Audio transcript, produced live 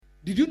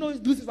Did you know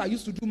Lucifer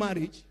used to do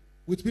marriage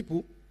with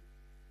people?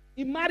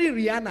 He married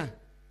Rihanna.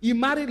 He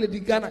married Lady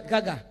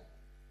Gaga.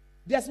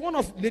 There's one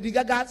of Lady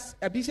Gaga's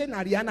Abisha and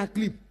Rihanna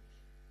clip.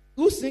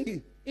 Who's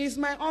singing? It's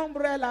my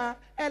umbrella,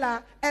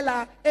 Ella,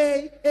 Ella,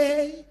 hey,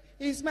 hey.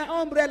 It's my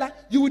umbrella.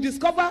 You will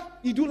discover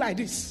he do like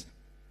this.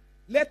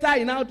 Later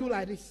he now do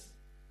like this.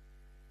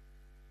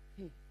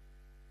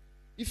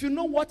 If you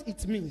know what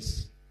it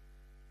means,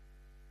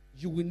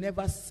 you will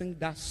never sing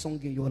that song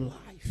in your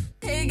life.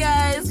 Hey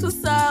guys,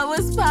 what's up?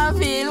 What's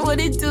poppin'? What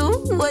it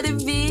do? What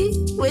it be?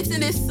 What's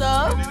in this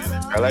song?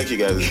 I like you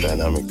guys'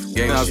 dynamic.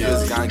 Gang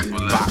shit, gang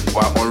back,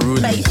 but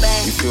unruly.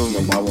 You feel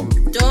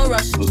me? Don't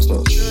rush.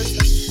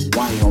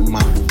 Why your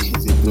man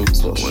is a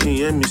blood When you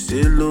hear me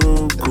say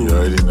loco, you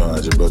already know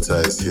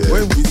Gibraltar is here.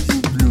 When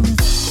Whiskey Blue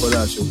called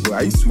out your bro,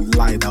 I used to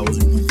lie that I was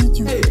in the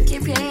video.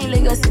 Keep hearing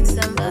Lagos in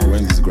December.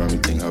 When this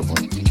Grammy thing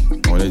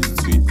happened, I wanted to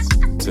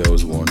tweet,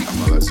 Tails 1,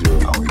 Amala 0,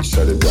 and we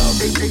shut it down,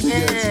 baby.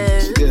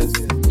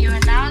 Yes. You are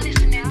now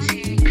listening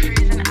to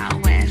Cruising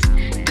Out West.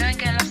 Don't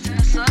get lost in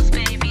the sauce,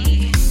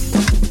 baby.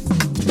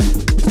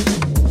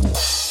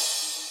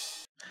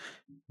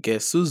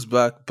 Guess who's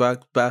back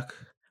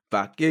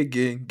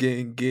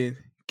again.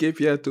 Keep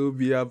your to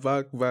be a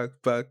back.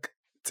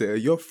 Tell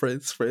your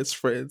friends.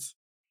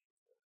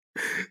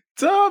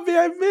 Toby,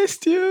 I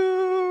missed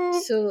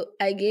you. So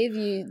I gave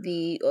you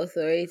the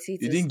authority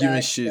to You didn't give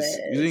me start shit. first.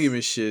 You didn't give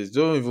me shit.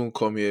 Don't even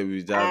come here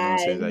with that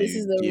nonsense that This you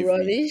is the gave me.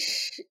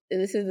 rubbish.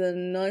 This is the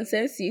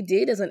nonsense you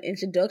did as an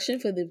introduction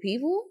for the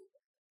people.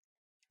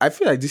 I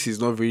feel like this is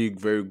not very,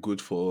 very good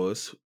for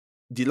us.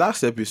 The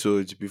last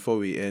episode, before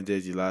we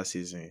ended the last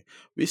season,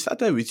 we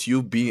started with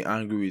you being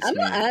angry with I'm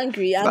me. not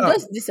angry. I'm No,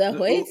 just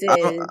disappointed.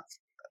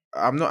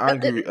 I'm not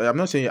angry. I'm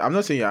not saying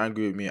you're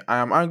angry with me. I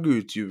am angry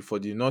with you for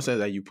the nonsense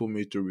that you put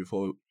me through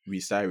before we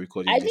started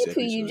recording I this did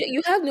put episode.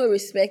 you have no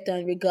respect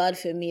and regard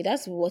for me.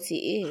 That's what it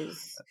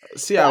is.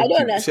 See But how I don't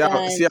people, see how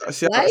understand.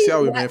 see how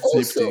Why women flip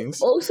also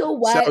things. also See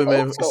why how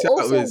women see how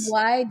also it's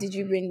why did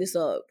you bring this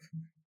up?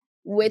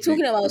 We're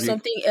talking about the-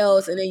 something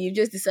else and then you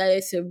just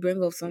decided to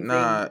bring up something.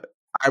 nah.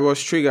 I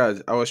was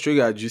triggered.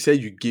 You said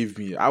you gave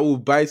me. I will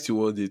bite you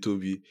one day,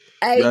 Toby.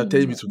 I You are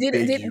telling me to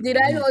beg you. did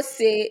I not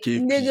say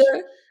KP.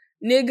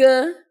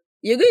 nigga,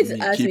 you're going to Me,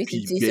 ask me to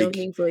KP, do beg.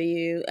 something for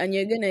you and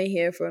you're gonna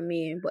hear from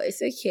me, but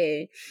it's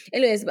okay.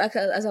 Anyways, back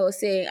as I was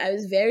saying, I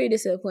was very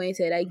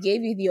disappointed. I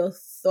gave you the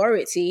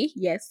authority,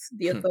 yes,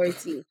 the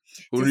authority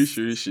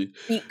Rishi.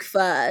 speak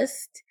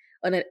first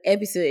on an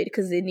episode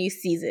because it's a new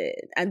season,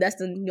 and that's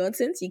the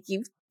nonsense you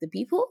give the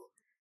people.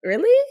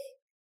 Really?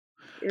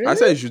 I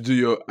said you should do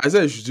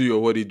your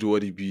what it do,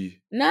 what it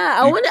be. Nah,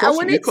 I You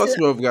wanted cost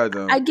to. me off guard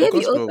now. I gave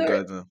you cost me off authority.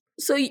 guard now.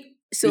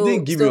 So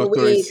didn't give me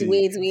authority.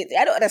 wait.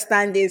 I don't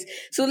understand this.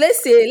 So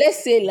let's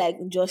say like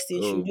Justin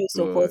Oh, Trudeau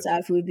supports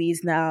God. Afrobeats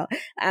now,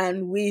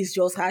 and Wiz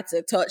just had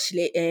to touch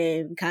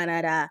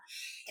Canada,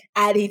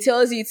 and he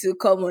tells you to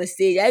come on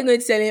stage. I'm going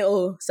to tell him,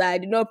 oh, sir, I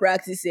did not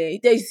practice it. He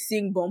tells you to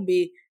sing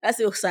Bombay. I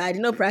say, oh, sir, I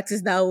did not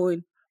practice that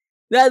one.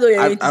 That's what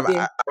you're going to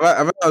say.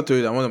 I've told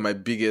you that one of my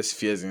biggest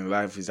fears in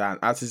life is that an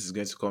artist is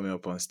going to come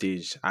up on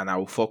stage and I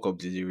will fuck up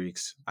the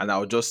lyrics and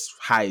I'll just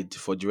hide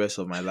for the rest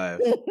of my life.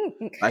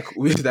 like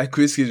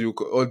Chris Kids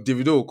or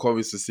Davido will come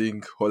in to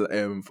sing.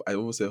 I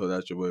almost said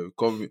Holacho,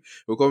 but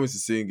will come in to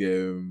sing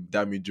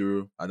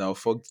Damiduro and I'll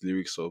fuck the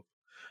lyrics up.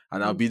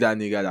 And I'll be that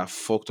nigga that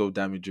fucked up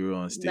Damiduro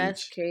on stage.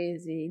 That's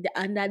crazy.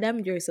 And that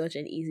Damn is such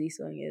an easy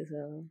song as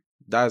well.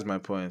 That's my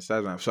point.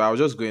 So I was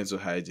just going to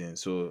hiding.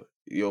 So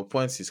your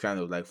point is kind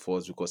of like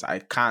false because I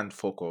can't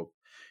fuck up,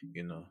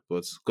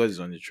 but God is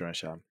on the throne,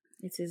 Sham.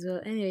 It is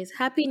well. Anyways,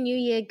 Happy New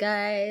Year,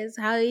 guys.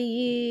 How are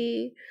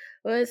you?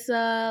 What's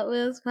up?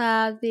 What's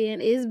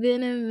poppin'? It's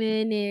been a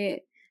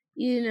minute.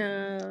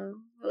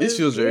 This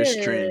feels very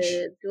good? strange.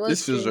 What's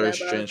This feels very about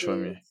strange for it?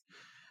 me.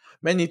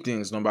 Many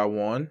things. Number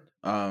one,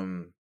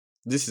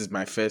 this is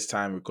my first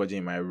time recording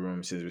in my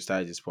room since we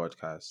started this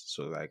podcast.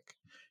 So like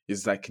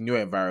it's like new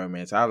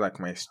environment. I have like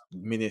my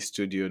mini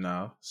studio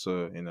now.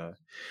 So,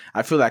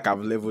 I feel like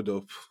I've leveled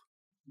up.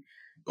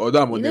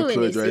 Although I'm When they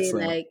unemployed right say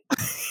now. like,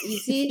 you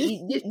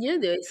see,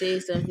 they were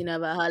saying something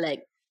about how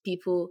like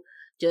people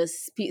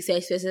just speak,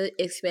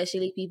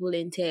 especially people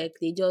in tech,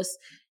 they just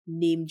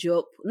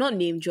not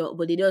name drop,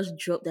 but they just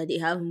drop that they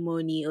have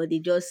money or they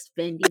just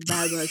spend a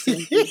bag or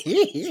something.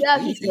 So how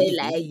he said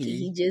like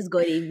he just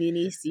got a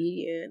mini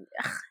studio.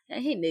 I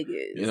hate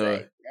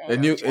niggas. A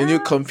new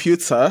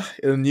computer,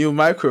 a new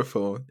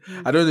microphone.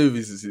 I don't know if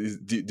it's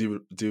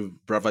the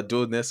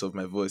bravado-ness of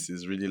my voice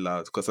is really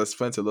loud because I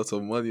spent a lot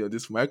of money on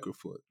this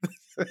microphone.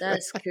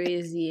 That's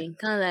crazy.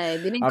 Kind of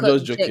like they didn't I'm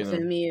cut just the check joking.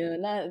 for me.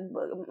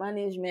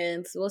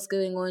 Management, what's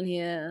going on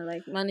here?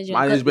 Like management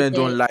Management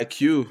don't like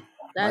you.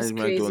 That's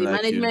Management crazy. don't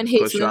like Management you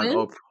hates because you're an women.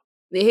 up.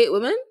 They hate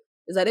women.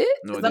 Is that it?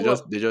 No, Is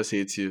that they just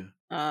hate you.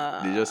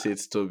 They just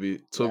hate Toby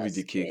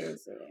the cake.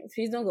 Crazy.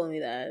 Please don't call me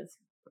that.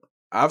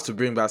 I have to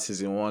bring back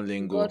season 1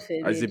 lingo. God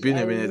forbid. Has it been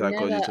a minute I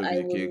called you Toby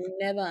the will cake?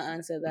 never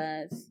answer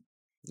that.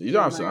 You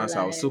don't have in to my answer.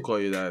 I'll life. still call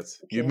you that.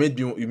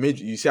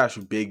 Okay. You say I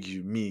should beg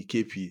you, me,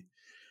 KP.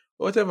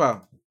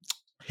 Whatever.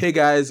 Hey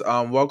guys,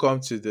 welcome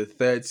to the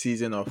third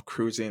season of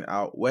Cruising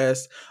Out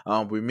West.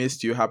 We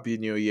missed you. Happy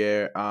New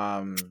Year.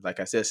 Like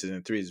I said,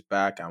 season 3 is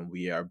back, and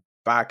we are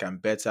back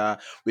and better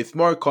with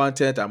more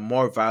content and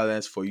more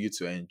violence for you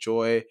to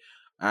enjoy.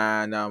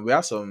 And we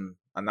have some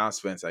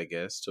announcements, I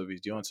guess. Toby,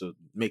 do you want to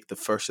make the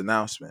first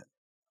announcement?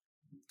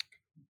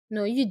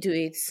 No, you do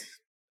it.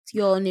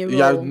 You're on a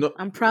Yeah, roll. no,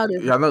 I'm proud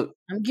of you're you. not.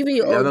 I'm giving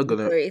you You're all not the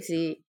gonna.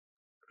 authority.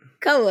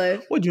 Come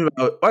on. What do you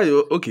mean? Why?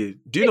 Okay.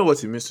 Do you know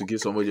what it means to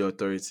give somebody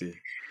authority?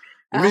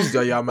 It means Ah,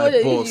 that you are my what do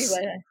you mean boss.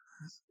 by that?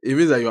 It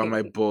means that you are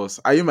my boss.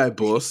 Are you my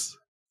boss?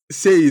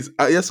 Say it.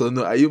 Yes or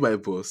no? Are you my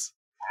boss?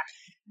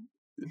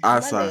 I'm not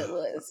Answer. the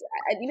boss.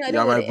 I You don't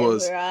are want my the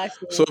boss. emperor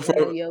So in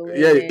front of for your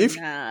yeah, women.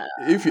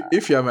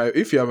 if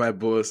you are my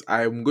boss,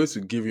 I'm going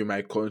to give you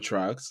my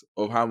contract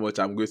of how much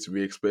I'm going to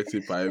be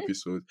expecting per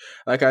episode.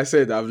 Like I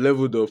said, I've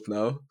leveled up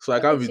now, so I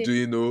can't be Okay.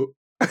 doing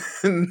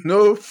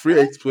no free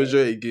Okay.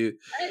 exposure again.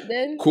 Alright,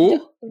 then Cool.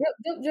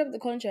 drop the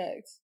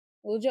contract.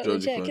 We'll Drop the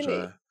check, innit?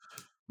 contract.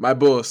 My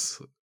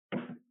boss,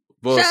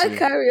 boss Shall me.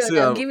 carry on. See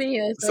I'm how giving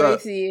you see,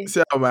 authority.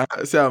 see how my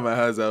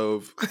hands are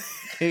up.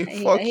 I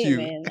Fuck hate you.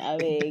 man. I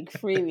beg,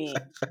 free me.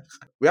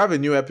 We have a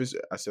new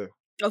episode. I said,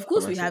 Of what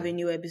course, am I we have a saying?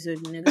 new episode,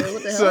 nigga.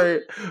 What the hell? Sorry,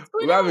 What's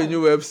going we have a on?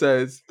 new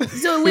website.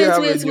 So We wait. have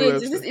a new Is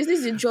website.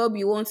 this the job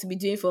you want to be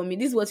doing for me?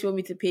 This is what you want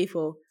me to pay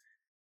for?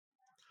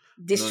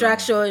 No.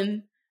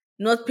 Distraction,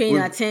 not paying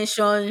We've-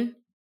 attention.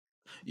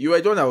 You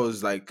were the one that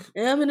was like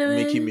making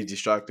Making me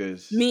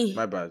distracted. Me.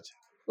 My bad.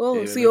 Oh,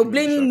 Yeah, so you're you're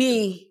making me blaming distracted.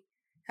 me?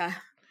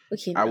 Ah,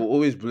 okay. I Now. will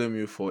always blame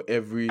you for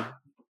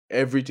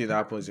everything that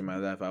happens in my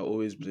life. I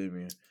always blame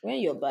you When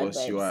you're bad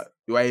because you vibes.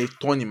 are a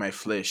thorn in my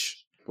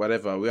flesh.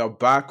 Whatever. We are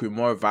back with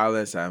more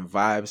violence and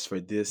vibes for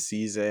this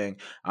season.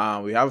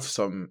 We have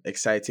some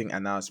exciting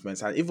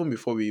announcements, and even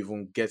before we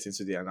even get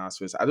into the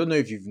announcements, I don't know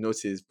if you've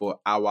noticed, but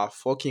our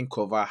fucking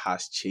cover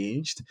has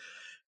changed.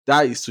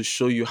 That is to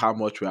show you how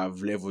much we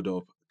have leveled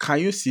up. Can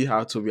you see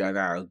how Toby and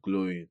I are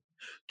glowing?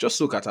 Just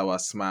look at our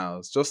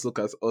smiles. Just look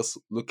at us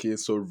looking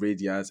so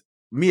radiant.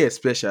 Me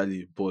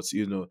especially, but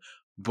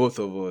both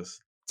of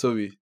us.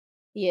 Toby,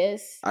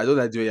 Yes. I don't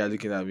like the way you're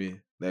looking at me.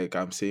 Like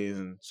I'm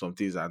saying some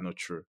things that are not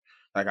true.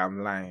 Like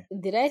I'm lying.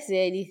 Did I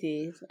say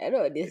anything? I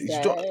don't It's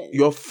understand.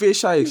 your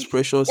facial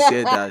expression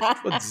said that.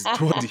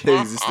 What the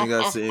hell is this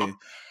nigga saying?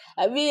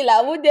 I mean,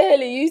 like, what the hell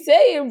are you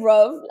saying,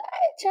 bro?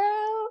 Like,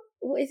 child,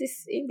 what is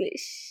this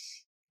English?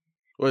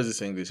 What is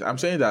this English? I'm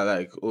saying that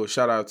like,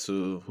 shout out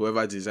to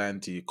whoever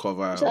designed the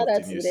cover Shout of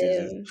out the new to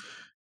season. them.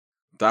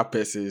 That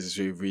person is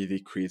a really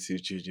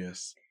creative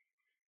genius.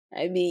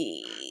 I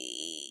mean,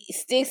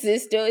 sticks and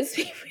stones.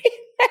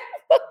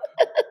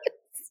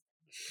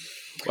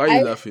 Why are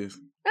you laughing?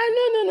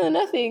 No,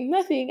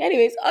 nothing.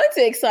 Anyways, on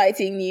to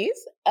exciting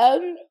news.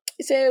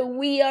 So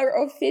we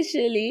are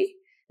officially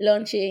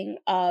launching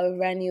our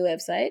brand new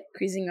website,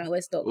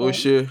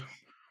 cruisingoutwest.com.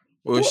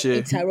 Oh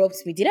shit. Interrupt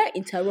me. Did I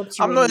interrupt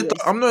you? I'm not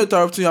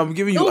interrupting you. I'm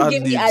giving you Don't ad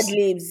give me ad libs.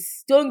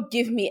 libs. Don't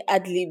give me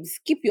ad libs.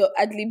 Keep your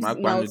ad libs Mark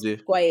mouth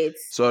Banude. quiet.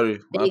 Sorry.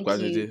 Mark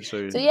Thank you. Banude.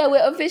 Sorry. So yeah,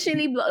 we're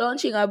officially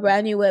launching our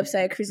brand new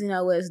website,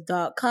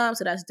 cruisingoutwest.com.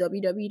 So that's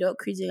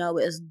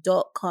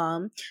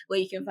www.cruisingoutwest.com, where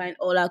you can find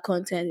all our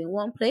content in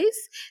one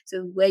place.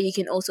 So where you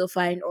can also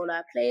find all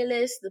our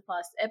playlists, the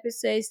past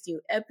episodes, new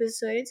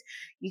episodes.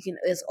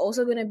 There's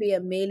also going to be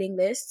a mailing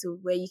list to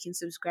where you can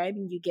subscribe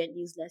and you get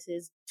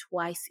newsletters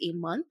twice a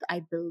month, I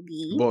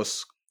believe.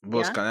 Boss,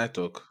 Yeah? can I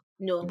talk?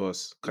 No,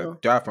 Boss, No.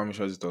 do I have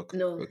permission to talk?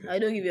 no, Okay. I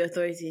don't give you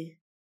authority.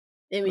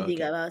 Let me think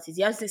Okay. about it.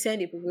 You have to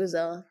send a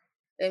proposal.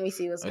 Let me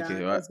see what's Okay,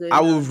 going right. what's going I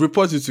will on.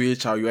 report you to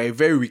HR. You are a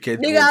very wicked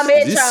Nigga, boss. I'm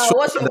HR.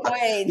 What's your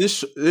point?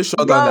 This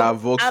shutdown Bro, that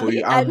I've worked for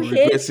you, I'm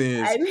regretting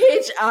it. I'm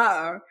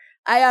HR.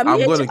 I am I'm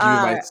HR. gonna give you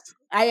my.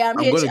 I am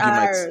I'm gonna give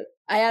my. HR.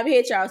 I am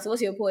HR. So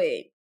what's your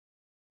point?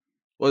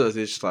 What does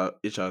HR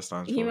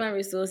stand for? Human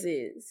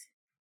resources.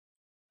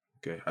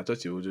 Okay, I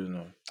thought you wouldn't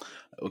know.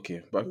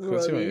 Okay, but continue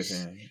what you're Rubbish.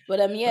 saying. But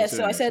yeah, Continue so I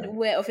what you're said saying.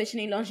 we're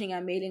officially launching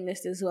our mailing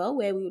list as well,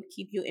 where we would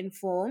keep you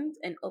informed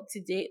and up to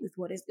date with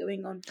what is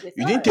going on with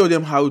You us. didn't tell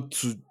them how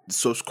to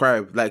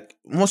subscribe. Like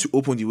once you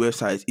open the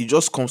website, it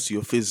just comes to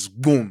your face.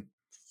 Boom.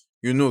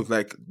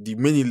 Like the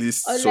mailing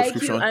list Unlike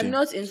subscription you, I'm thing.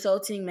 not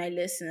insulting my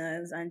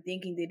listeners and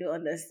thinking they don't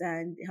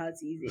understand how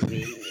to use a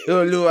mailing list.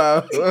 Oh,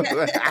 Lua.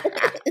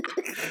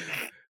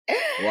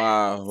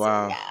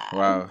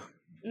 Wow.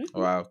 Mhm.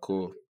 Wow.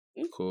 Cool.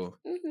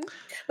 Mhm.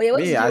 But yeah, what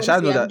Me, did you I want to shall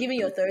say? know I'm that giving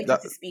you authority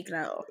that to speak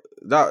now.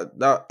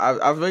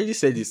 I've already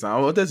said this now.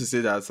 I wanted to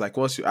say that it's like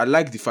I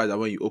like the fact that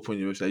when you open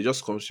your website, it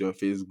just comes to your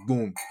face,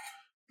 boom.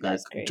 Like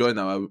That's great. join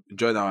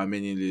our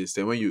mailing list.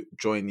 And when you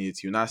join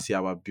it, you now see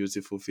our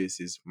beautiful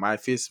faces. My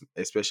face,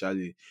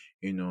 especially,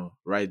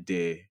 right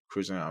there,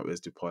 cruising out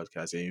with the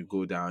podcast, and you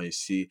go down, you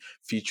see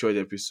featured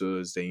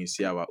episodes, then you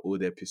see our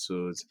old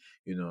episodes.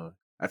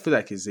 I feel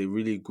like it's a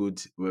really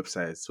good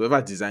website. So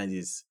whoever designed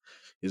this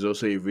is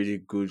also a really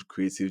good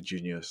creative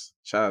genius.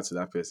 Shout out to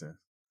that person.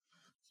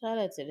 Shout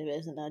out to the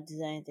person that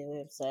designed the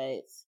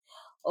website.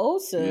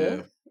 Also,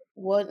 Yeah.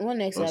 what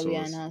next are Also we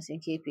was- announcing,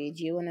 KP?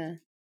 Do you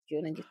wanna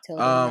tell them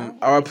now?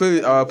 Our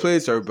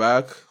playlists are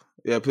back.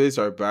 Yeah, playlists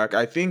are back.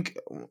 I think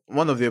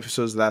one of the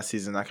episodes last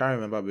season, I can't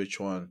remember which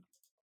one,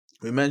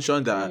 we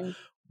mentioned that Mm.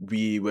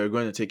 we were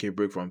going to take a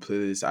break from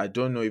playlists. I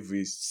don't know if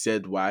we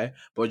said why,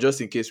 but just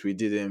in case we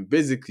didn't,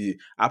 basically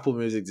Apple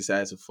Music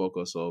decided to fuck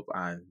us up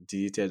and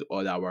deleted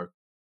all our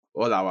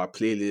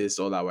playlists,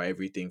 all our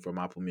everything from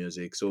Apple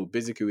Music. So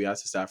basically, we had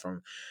to start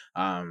from,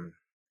 um,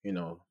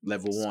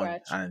 level one,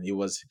 Scratch. and it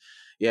was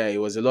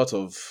a lot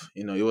of,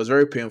 it was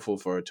very painful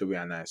for Toby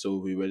and I. So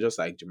we were just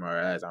like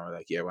demoralized, and we're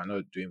like, yeah, we're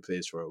not doing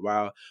plays for a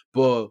while,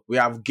 but we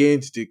have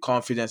gained the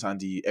confidence and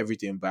the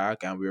everything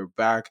back, and we're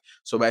back.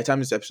 So by the time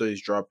this episode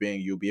is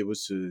dropping, you'll be able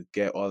to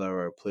get all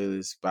our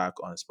playlists back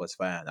on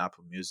Spotify and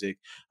Apple Music.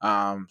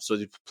 So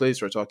the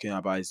playlist we're talking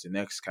about is the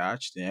Next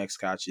Catch. The Next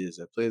Catch is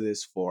a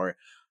playlist for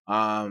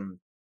um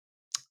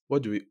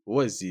what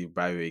is the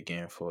bio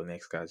again for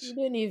Next Catch? You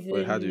don't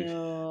Or how even do you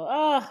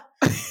know.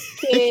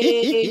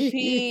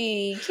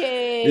 KP,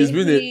 it's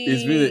been a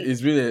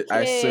KP,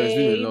 I swear it's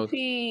been a long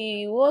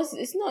KP.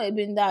 It's not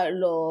been that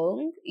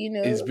long,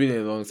 it's been a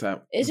long time.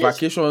 It's just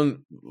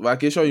Vacation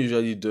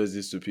usually does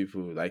this to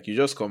people. Like you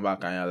just come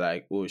back and you're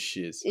like, oh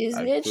shit. it's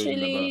I don't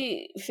remember.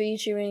 literally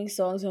featuring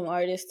songs from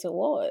artists to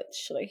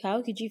watch. Like,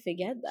 how could you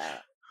forget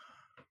that?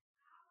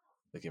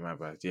 Okay, my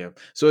bad. Yeah.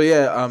 So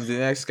yeah, the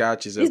Next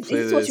Catch is a This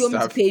is what you playlist want me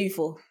to that pay you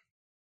for.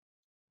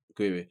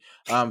 Wait.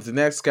 The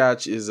Next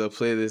Catch is a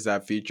playlist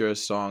that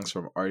features songs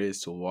from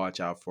artists to watch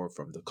out for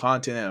from the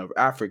continent of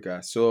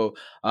Africa. So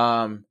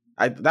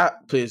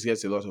that playlist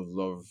gets a lot of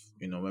love,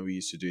 when we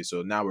used to do it.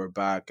 So now we're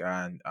back,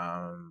 and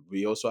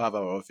we also have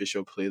our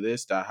official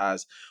playlist that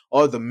has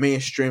all the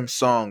mainstream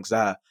songs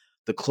that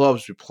the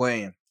clubs be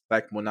playing,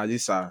 like Mona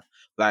Lisa,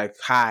 like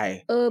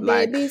High, Oh,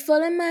 like baby,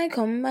 follow my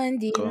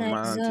command like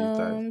Command It.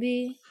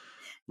 zombie.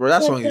 Bro,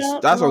 that song With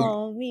your that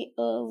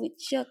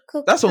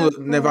song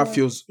never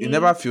feels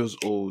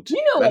Coca-Cola. old. You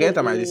know Like what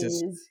anytime it I listen,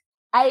 is?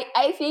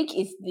 I think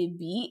it's the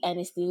beat and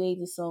it's the way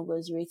the song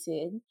was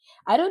written.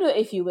 I don't know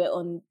if you were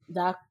on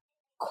that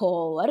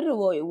call. I don't know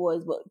what it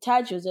was, but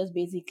Taj was just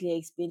basically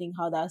explaining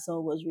how that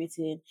song was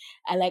written.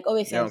 And like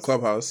always yeah, on says,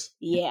 Clubhouse.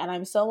 yeah, and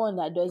I'm someone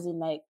that doesn't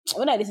like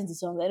when I listen to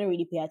songs, I don't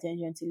really pay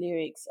attention to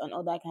lyrics and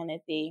all that kind of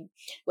thing.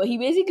 But he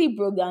basically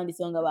broke down the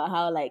song about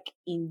how like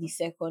in the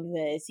second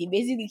verse, he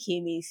basically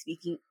came in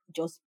speaking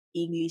just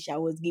English. I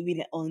was giving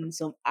it on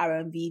some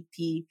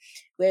R&B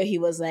where he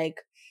was like,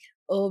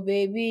 "Oh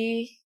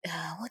baby,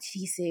 what did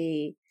he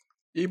say?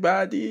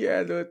 Ibadi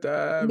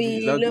Elotabi.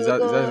 Is that Below is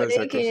they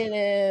that close?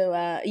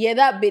 yeah,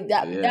 that bit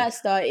Yeah. that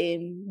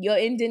starting. You're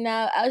in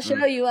denial. I'll show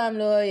Mm. you I'm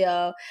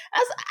loyal.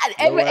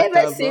 No matter, bro.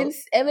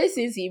 Ever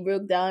since he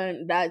broke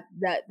down that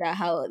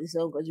how the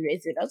song was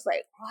written, I was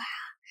like, wow,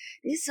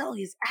 this song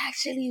is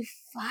actually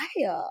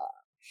fire.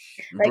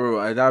 Like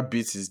Bro, that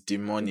beat is the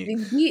demonic.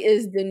 beat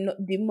is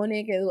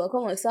demonic as well.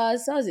 Come on,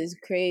 SARS is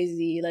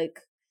crazy. Like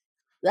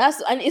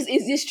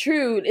it's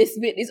true.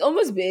 It's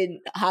almost been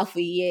half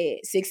a year,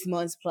 6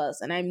 months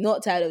plus, and I'm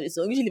not tired of it.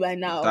 So usually by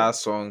now That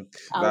song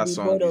I'll be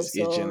bored of is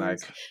aging songs. like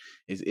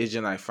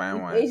fine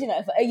It's wine. aging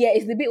yeah,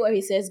 it's the bit where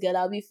he says, "Girl,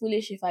 I'll be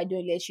foolish if I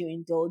don't let you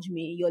indulge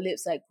me. Your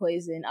lips like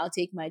poison. I'll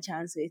take my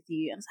chance with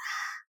you." And I was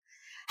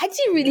like, I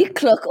didn't really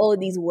clock all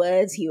these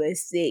words he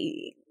was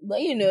saying, but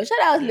shout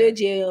out Yeah.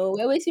 Lojo.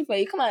 We're waiting for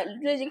you. Come on,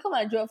 Lojo, come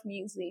and drop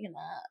music.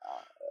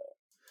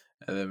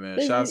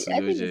 Element. Shout out to I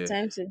think it's Loje.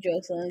 time to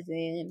drop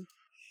something.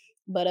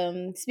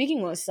 But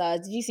speaking of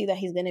SARS, did you see that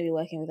he's gonna be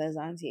working with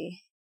Azanti?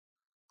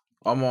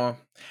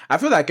 I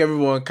feel like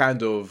everyone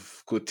kind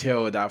of could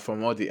tell that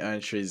from all the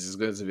entries, it's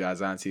going to be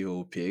Azanti who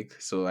will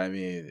pick. So I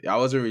mean, I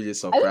wasn't really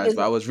surprised,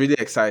 but I was really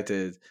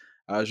excited.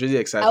 I was really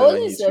excited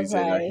when wasn't he tweeted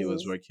that he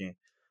was surprised. working.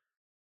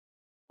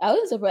 I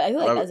wasn't surprised. I feel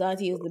like Why,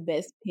 Azanti is the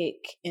best pick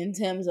in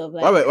terms of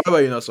why, like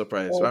were you not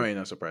surprised? Why were you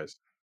not surprised?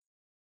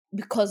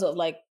 because of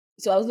like.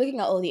 So I was looking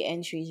at all the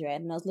entries,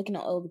 right, and I was looking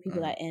at all the people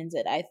Mm. that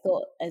entered. I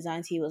thought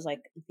Azanti was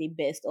like the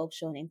best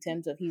option in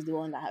terms of he's the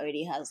one that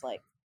already has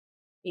like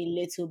a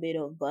little bit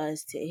of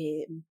buzz to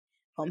him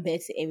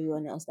compared to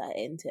everyone else that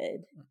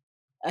entered.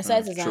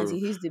 Aside from True. Azanti,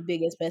 who's the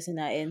biggest person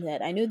that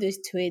entered? I know those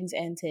twins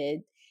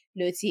entered,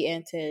 Loti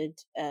entered,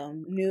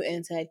 New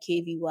entered,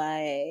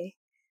 KVY,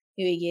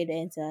 Huigid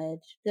entered.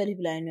 The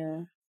people I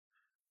know.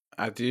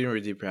 I didn't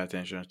really pay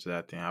attention to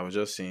that thing. I was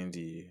just seeing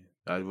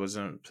I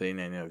wasn't playing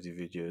any of the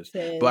videos.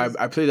 But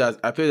I played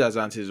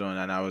Azanti's one,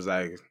 and I was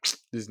like,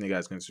 this nigga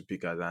is going to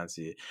pick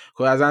Azanti.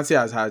 Because Azanti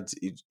has had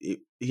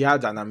he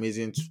had an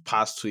amazing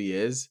past 2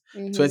 years.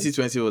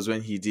 2020 was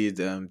when he did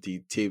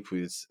the tape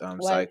with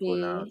Psycho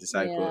now. The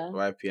Psycho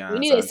YP and we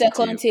need a Azanti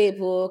second tape,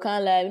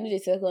 can't lie. We need a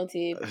second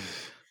tape.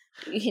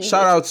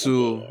 Shout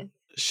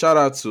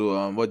out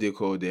to what they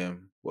call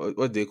them.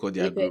 What they call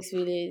their Apex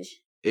group?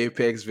 Village.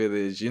 Apex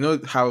Village. You know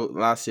how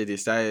last year they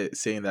started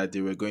saying that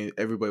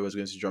everybody was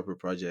going to drop a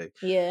project.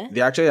 Yeah.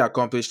 They actually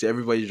accomplished it.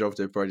 Everybody dropped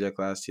a project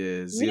last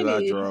year. Zilla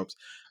Really? dropped,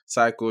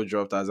 Psycho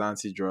dropped,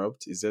 Azanti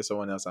dropped. Is there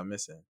someone else I'm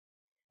missing?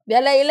 There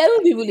are like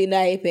 11 people in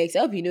that Apex. I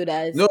hope you know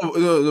that.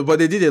 No, but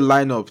they did a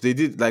lineup. They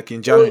did like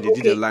in January. They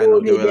did a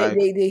lineup. They were like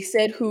they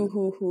said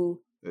who.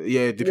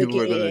 Yeah, the people Okay,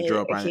 were gonna yeah,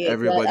 drop, and okay.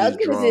 But I was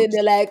everybody gonna say dropped.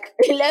 they're like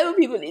 11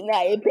 people in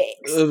that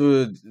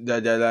apex.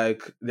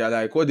 They're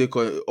like what they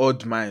call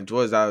odd mind. What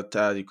was that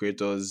the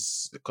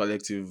creators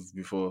collective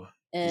before?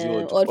 Is it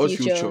Odd odd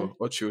future? future.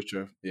 Odd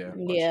future. Yeah, odd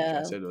future. I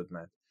Yeah, said odd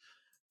mind.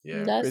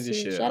 Yeah, that's crazy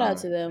true. shit. Shout out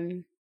to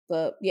them.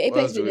 But yeah, What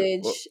Apex else do we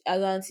what Village,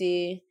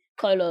 Azanti,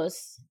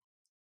 Carlos.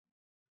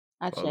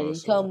 call Actually,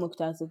 us tell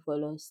Mukhtar to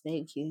follow us.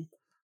 Thank you.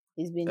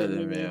 It's been a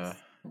minute.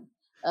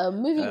 LMA?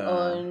 Moving Uh,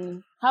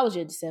 on. How was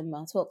your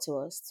December? Talk to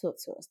us. Talk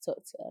to us.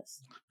 Talk to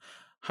us.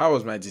 how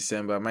was my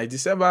December? My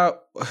December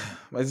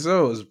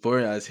was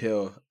boring as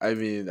hell. I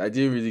mean, I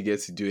didn't really get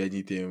to do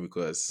anything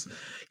because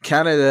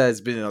Canada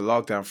has been in a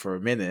lockdown for a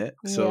minute.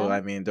 So Yeah.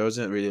 I mean, there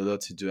wasn't really a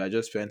lot to do. I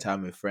just spent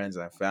time with friends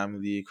and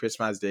family.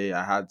 Christmas Day,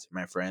 I had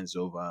my friends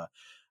over,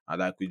 and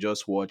like we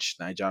just watched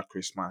Niger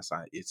Christmas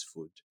and ate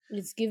food.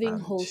 It's giving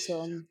And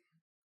wholesome.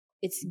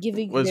 It's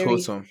giving what's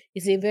wholesome?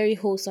 it's a very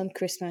wholesome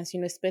Christmas,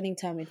 spending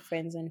time with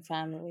friends and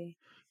family.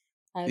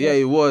 I Yeah, love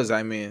it was.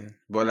 I mean,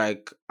 but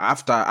like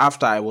after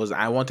I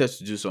wanted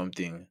to do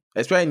something.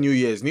 Especially New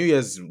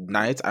Year's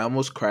night, I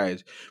almost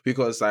cried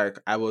because like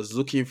I was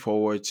looking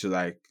forward to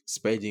like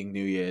spending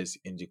New Year's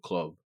in the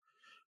club.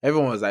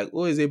 Everyone was like,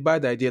 "Oh, it's a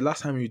bad idea.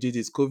 Last time you did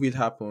it, COVID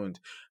happened."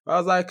 I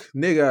was like,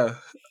 "Nigga,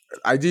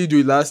 I didn't do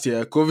it last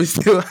year. COVID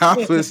still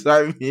happens."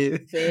 I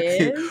mean,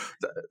 Fair.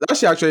 that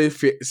shit actually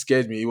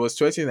scared me. It was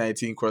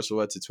 2019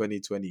 crossover to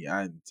 2020,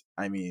 and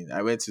I mean,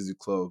 I went to the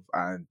club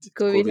and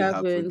COVID COVID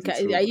happened.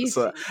 happened. Are So, you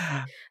so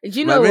do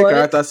you my know main what?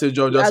 character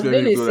syndrome I just was made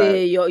going me to go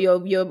say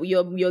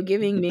like, you're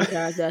giving main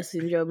character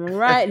syndrome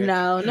right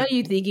now. Not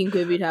you thinking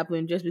COVID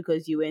happened just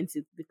because you went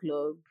to the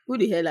club. Who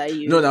the hell are no,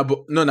 you?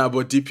 no,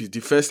 but DP, the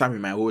first time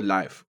in my whole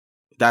life,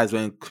 that's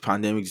when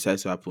pandemic decided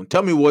to happen.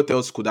 Tell me what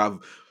else could have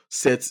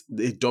set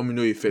the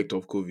domino effect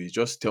of COVID.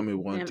 Just tell me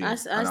one thing,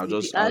 Ask and ask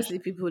the pe- ask the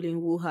people in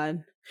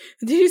Wuhan.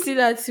 Did you see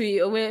that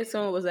tweet where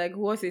someone was like,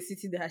 "What's a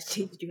city that has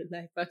changed your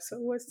life?" And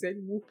someone said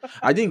Wuhan.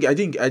 I didn't get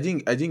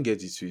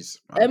the tweets.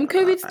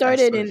 COVID I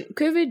started saw. in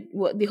COVID.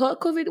 What the hot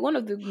COVID? One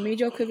of the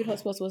major COVID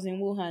hotspots was in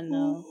Wuhan.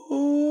 Now,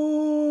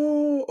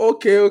 Oh,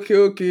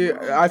 okay.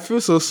 I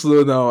feel so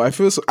slow now. I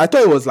thought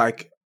it was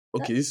like.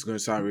 Okay, this is going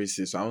to sound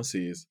racist. So I won't say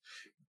it.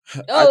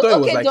 I thought it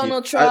was okay, like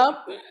Donald Trump.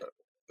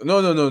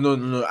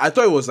 no. I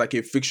thought it was like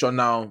a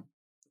fictional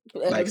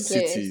like Place.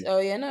 city. Oh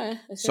yeah, no.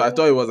 So I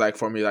thought it was like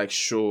from a like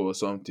show or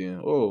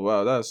something. Oh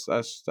wow,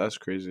 that's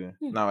crazy.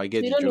 Now I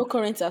get You the don't know joke.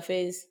 current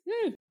affairs.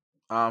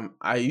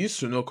 I used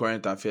to know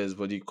current affairs,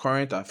 but the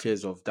current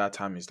affairs of that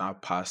time is now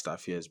past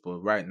affairs. But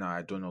right now,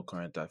 I don't know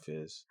current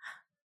affairs.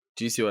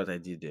 Do you see what I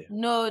did there?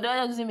 No,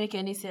 that doesn't make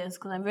any sense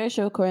because I'm very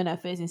sure current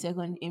affairs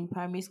in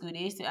primary school they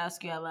used to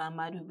ask you about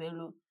Amadu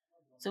Bello.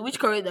 So which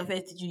current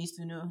affairs did you used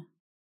to know?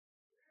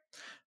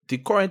 The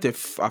current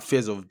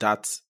affairs of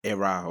that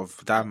era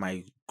of that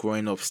my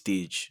growing up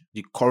stage,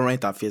 the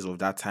current affairs of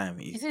that time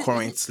Is it?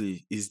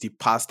 currently is the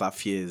past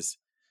affairs.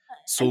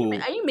 So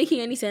Are you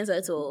making any sense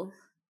at all?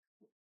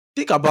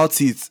 think about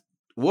it.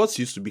 What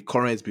used to be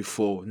current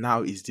before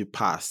now is the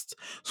past.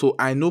 So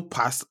I know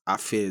past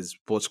affairs,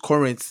 but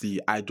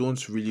currently I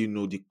don't really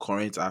know the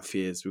current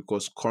affairs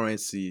because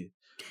currency.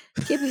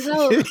 Keep it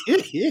so.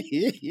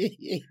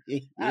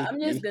 I'm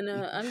just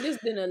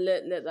gonna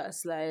let that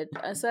slide.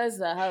 Aside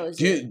that, how is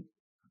Do it? you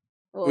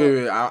Well,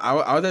 wait? I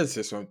wanted to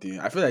say something.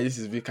 I feel like this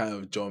is be kind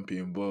of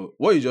jumping, but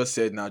what you just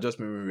said now just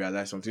made me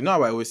realize something. You know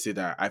how I always say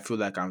that I feel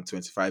like I'm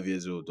 25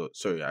 years old.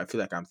 Sorry, I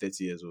feel like I'm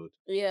 30 years old.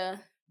 yeah.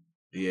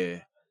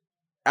 Yeah.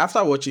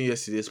 After watching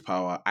yesterday's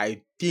Power,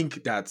 I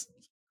think that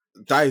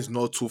is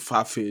not too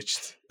far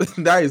fetched.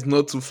 That is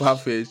not too far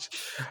fetched.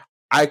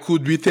 I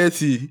could be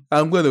 30.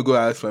 I'm going to go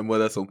ask my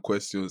mother some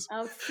questions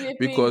I'm flipping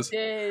because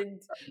dead.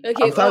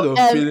 Okay. I'm tired of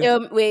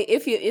feeling. Wait.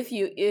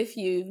 If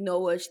you've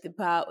not watched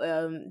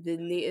the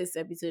latest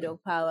episode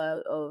of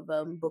Power of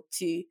book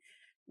 2,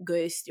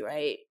 Ghost,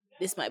 right?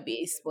 This might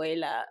be a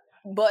spoiler,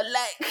 but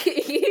like,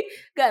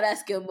 gotta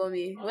ask your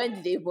mommy. When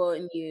did they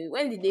born you?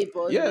 When did they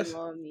born you, Yes.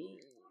 mommy?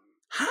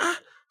 Huh?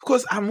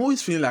 Because I'm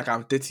always feeling like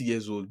I'm 30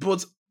 years old.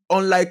 But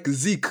unlike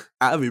Zeke,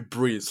 I have a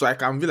brain. So I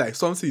can be like,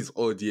 something is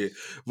odd here.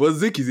 But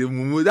Zeke is a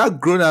mumu. That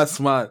grown ass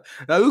man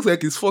that looks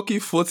like he's fucking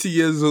 40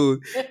 years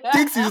old.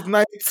 Thinks he's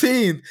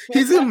 19.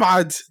 He's he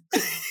mad.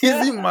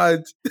 He's he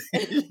mad.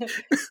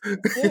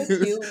 Don't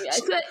kill me.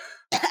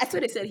 I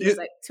thought they said he was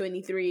like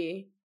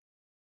 23.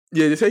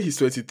 Yeah, they said he's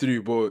 23,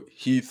 but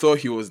he thought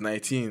he was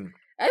 19.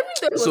 I even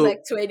thought it was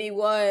like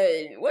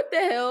 21. What the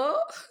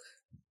hell?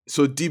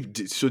 So deep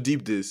this.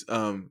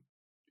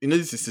 You know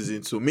this is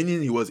season 2,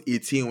 meaning he was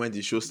 18 when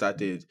the show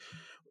started.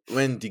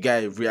 When the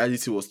guy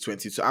reality was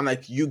 22. I'm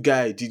like, you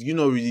guy, did you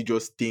not really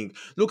just think?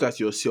 Look at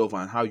yourself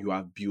and how you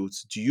are built.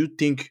 Do you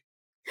think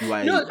you are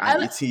an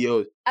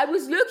 18-year-old? I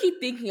was low-key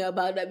thinking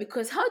about that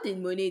because how did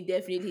Monet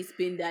definitely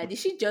spin that? Did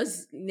she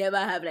just never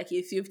have like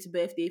a 5th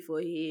birthday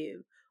for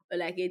him? Or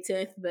like a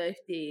 10th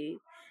birthday?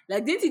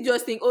 Like, didn't he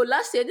just think, oh,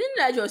 last year, didn't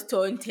I just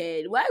turn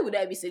 10? Why would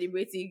I be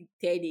celebrating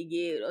 10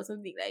 again? Or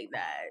something like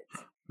that.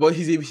 But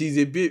he's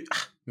a bit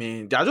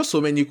man. There are just so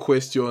many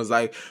questions.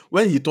 Like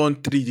when he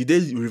turned 3, did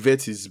they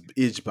revert his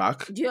age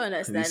back? Do you And he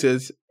understand?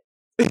 says,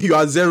 "You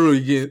are 0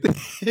 again."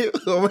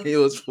 When he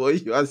was 4,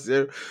 you are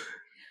 0.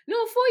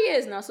 No, 4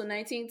 years now. So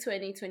 19,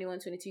 20, 21,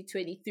 22,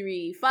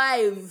 23,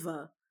 5.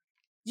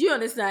 Do you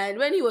understand?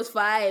 When he was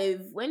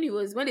 5, when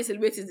they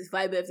celebrated his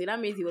 5th birthday, that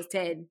means he was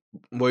 10.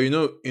 But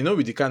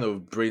with the kind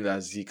of brain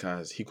that Zeke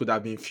has, he could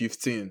have been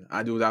 15,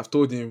 and they would have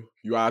told him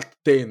you are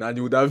 10, and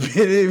he would have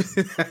been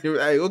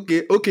like,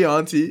 okay,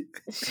 auntie,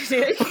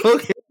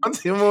 okay,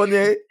 auntie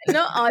Monet.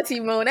 No, Auntie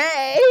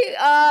Monet.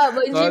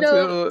 But you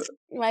know,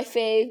 my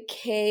fave,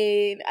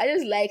 Kane. I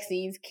just like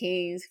seeing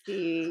Kane's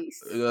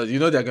face. You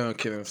know they're gonna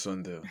kill him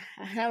soon, though.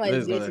 How You know I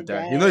he's going gonna to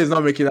die. die? You know he's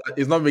not making that.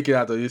 He's not making it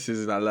out of this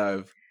season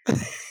alive.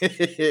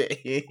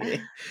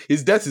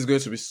 His death is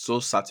going to be so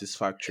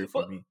satisfactory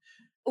for me.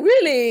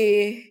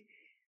 Really?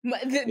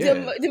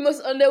 Yeah. The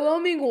most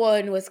underwhelming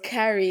one was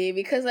Carrie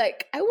because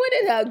like I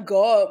wanted her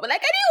gone, but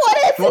like I didn't want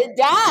her to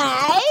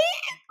die.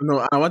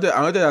 No, I wanted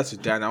her to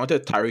die, and I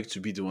wanted Tariq to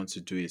be the one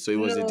to do it. So it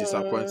was a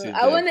disappointing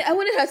I death.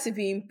 wanted her to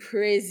be in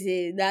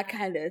prison, that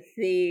kind of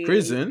thing.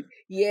 Prison?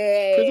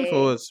 Yeah. Prison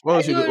for what? What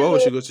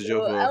would she go to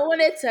jail I for?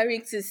 wanted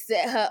Tariq to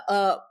set her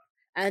up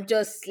and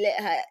just let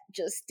her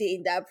just stay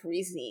in that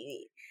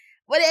prison.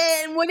 But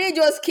then Monet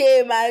just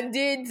came and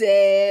did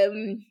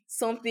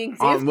something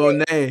different.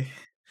 Monet.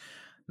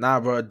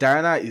 Nah, bro.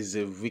 Diana is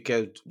a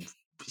wicked.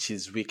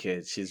 She's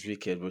wicked,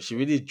 but she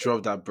really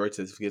dropped that birth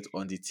certificate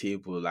on the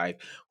table.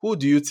 Like, who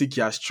do you think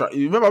you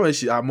you remember when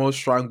she almost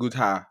strangled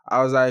her?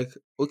 I was like,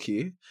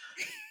 okay,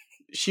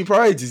 she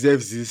probably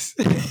deserves this.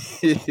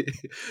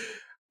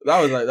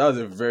 That was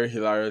a very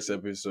hilarious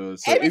episode.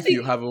 So if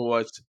you haven't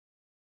watched,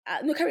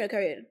 no, carry on.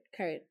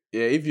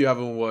 yeah, if you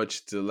haven't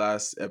watched the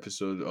last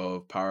episode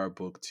of Power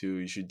Book 2,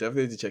 you should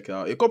definitely check it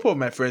out. A couple of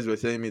my friends were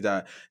telling me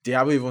that they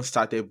haven't even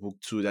started Book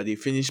 2, that they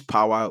finished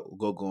Power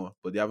Go,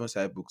 but they haven't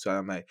started Book 2. And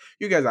I'm like,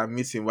 you guys are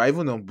missing. We're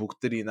even on Book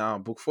 3 now.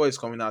 Book 4 is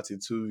coming out in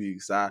 2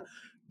 weeks.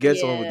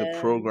 Get on with the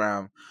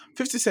program.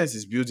 50 Cent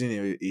is building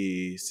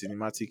a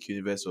cinematic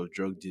universe of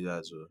drug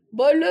dealers.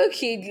 But look,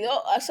 so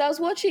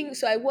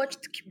I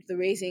watched The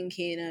Raising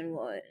King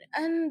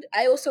and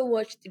I also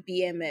watched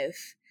BMF.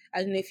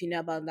 I don't know if you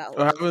know about that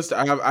one.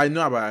 I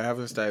know about it. I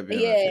haven't started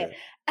BMF yet.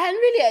 And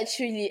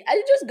really,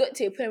 I just got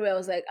to a point where I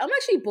was like, I'm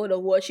actually bored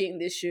of watching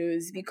the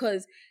shows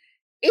because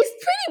it's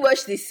pretty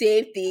much the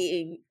same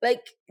thing.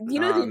 Like, you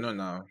know,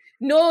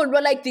 no,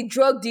 but like the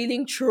drug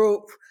dealing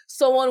trope.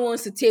 Someone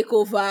wants to take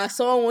over.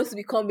 Someone wants to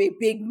become a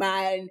big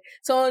man.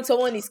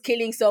 Someone is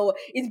killing someone.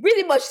 It's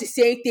pretty much the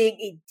same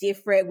thing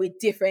with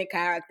different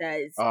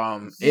characters.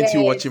 Ain't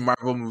you watching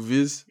Marvel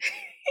movies?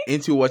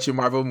 Ain't you watching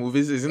Marvel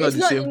movies? Is it not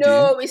the same thing?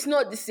 No, it's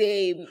not the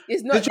same.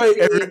 It's not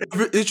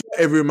the same.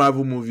 Every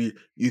Marvel movie,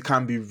 you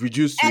can be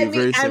reduced to a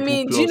very simple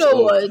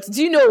plot.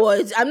 do you know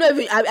what?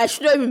 I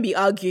should not even be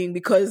arguing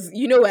because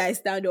you know where I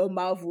stand on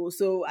Marvel.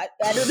 So I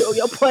don't know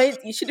your point.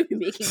 You shouldn't be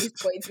making this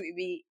point with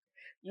me.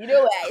 You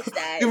know where I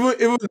stand.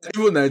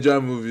 Even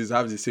Nigerian movies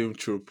have the same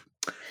trope.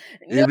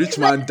 A rich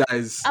man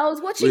dies. I was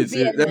watching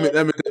BMF.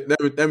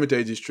 Let me tell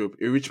you this trope.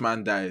 A rich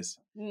man dies.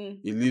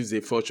 He leaves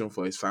a fortune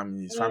for his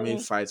family. His family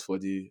fights for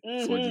the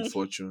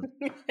fortune.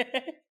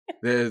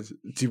 Then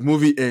the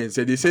movie ends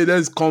and they say,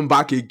 let's come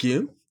back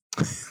again.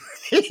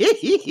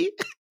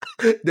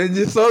 Then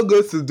the son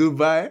goes to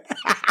Dubai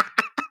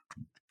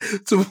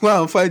to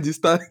go and find the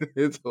star.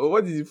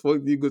 What did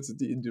you go to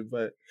do in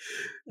Dubai?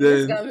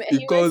 Then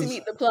he went to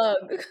meet the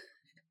plug.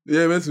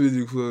 Yeah, he went to meet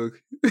the plug.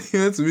 He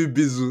went to meet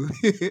Bizu.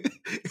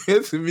 He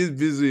went to meet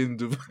Bizu in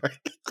Dubai.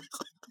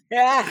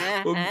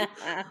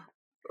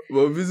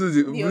 But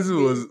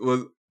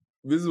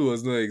Bizu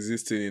was not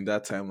existing in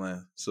that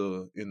timeline.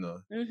 So, you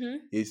know.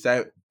 It's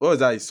like, what was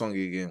that his song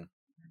again?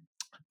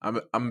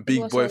 I'm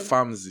Big Boy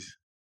Famzy.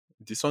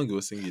 The song he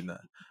was singing now.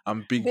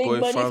 I'm Big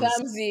Boy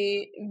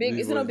Famzy.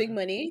 Is it not Big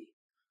Money?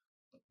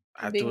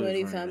 Big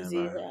Money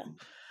Famzy.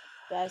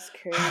 That's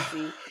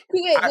crazy.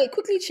 Wait,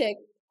 quickly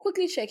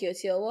check your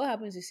TL. What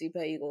happens to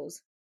Super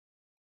Eagles?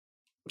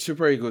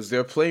 Super Eagles,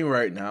 they're playing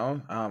right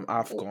now.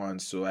 AFCON.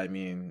 So I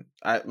mean,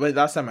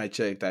 last time I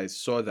checked, I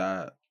saw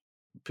that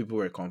people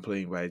were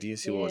complaining, but I didn't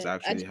see what was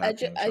actually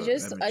happening. I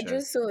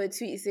just saw a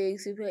tweet saying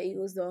Super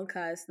Eagles don't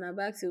cast. Now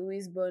back to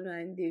Wiz Bono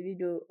and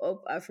Davido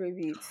up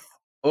Afrobeat.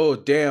 Oh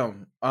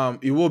damn!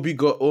 Iwobi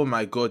got. Oh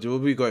my god!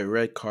 Iwobi got a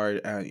red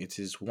card, and it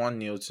is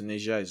 1-0.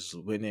 Tunisia is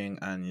winning,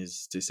 and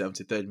it's the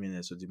 73rd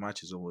minute, so the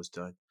match is almost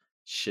done.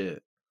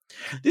 Shit!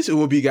 This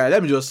Iwobi guy.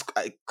 Let me just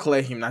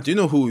clear him now. Do you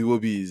know who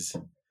Iwobi is?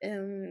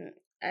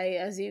 I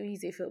assume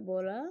he's a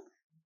footballer.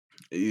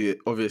 Yeah,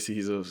 obviously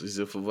he's a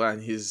footballer,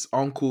 and his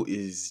uncle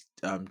is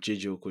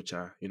JJ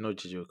Okocha. You know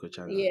JJ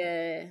Okocha? No?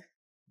 Yeah.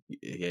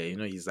 You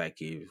know he's like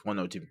one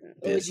of the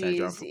best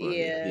Nigerian footballers.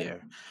 Yeah.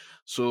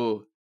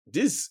 So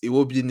this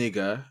Iwobi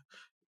nigga,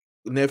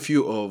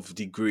 nephew of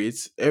the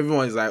greats,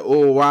 everyone is like,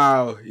 oh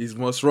wow, he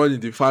must run in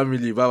the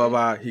family, blah blah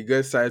blah. He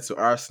gets signed to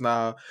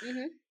Arsenal.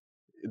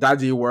 that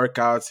didn't work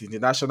out in the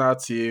national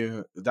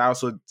team. That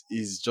also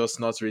is just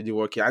not really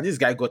working. And this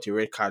guy got a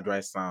red card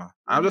right now.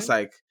 I'm just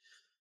like,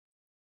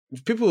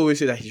 people always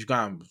say that he should go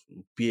and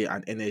be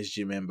an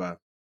NSG member.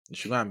 He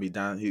should go and be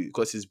done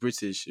because he's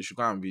British. He should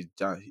go and be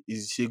done.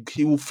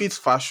 He will fit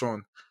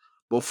fashion,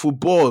 but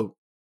football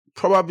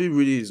probably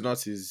really is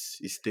not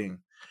his thing.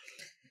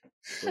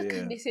 How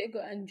can they say go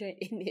and join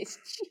NSG?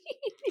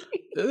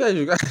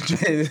 You got to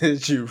join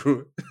NSG,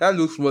 bro. That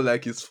looks more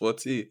like his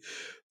 40.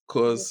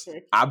 Because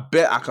I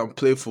bet I can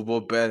play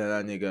football better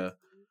than that nigga.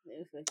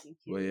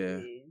 But yeah.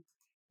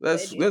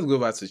 Let's go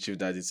back to Chief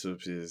Daddy too,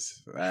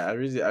 please. I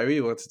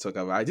really want to talk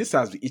about. This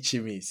has been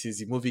itching me since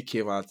the movie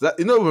came out. That,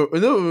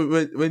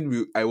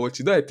 when I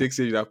watched it, I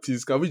texted you that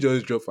please can we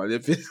just drop an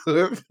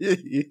episode?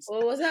 Please?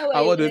 Well, was that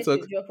why you wanted to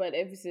drop an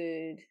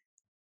episode?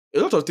 A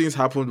lot of things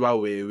happened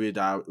while we were away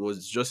that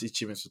was just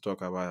itching me to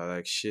talk about.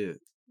 Like shit,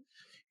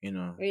 you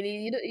know. Really,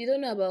 you don't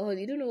know about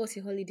holiday. You don't know what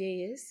a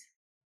holiday is.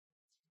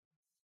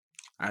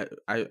 I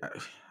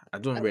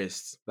don't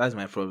rest. That's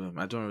my problem.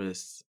 I don't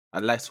rest. I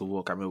like to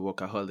work. I'm a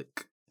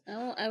workaholic.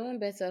 I want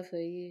better for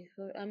you.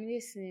 I'm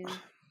listening.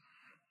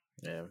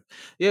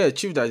 Yeah.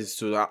 Chief Daddy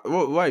too.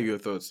 What are your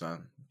thoughts,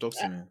 man? Talk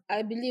to me.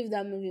 I believe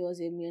that movie was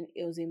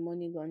a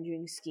money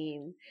laundering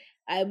scheme.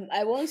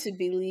 I want to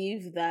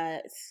believe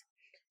that.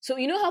 So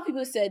you know how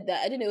people said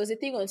that, I don't know, it was a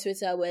thing on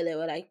Twitter where they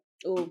were like,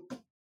 oh,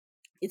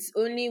 it's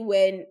only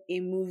when a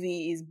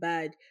movie is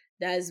bad,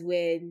 that's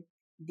when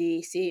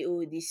they say,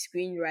 oh, the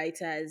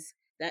screenwriters,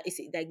 that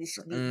is like the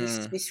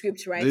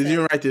script writers. They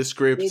didn't write the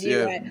script,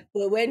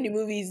 but when the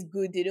movie is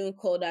good, they don't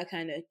call that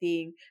kind of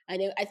thing.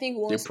 And then I think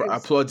once they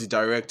applaud the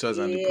directors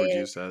and the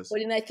producers.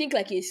 But then I think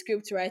like a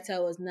script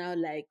writer was now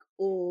like,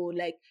 oh,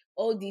 like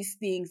all these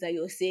things that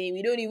you're saying,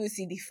 we don't even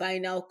see the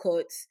final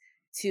cut.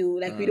 To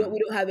like we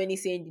don't have any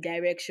say in the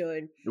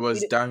direction. It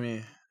was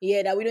damning.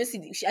 Yeah, that we don't see.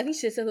 I think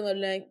she said something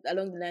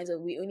along the lines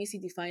of we only see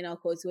the final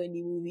cut when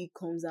the movie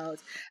comes out.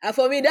 And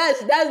for me,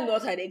 that's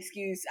not an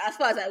excuse as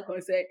far as I'm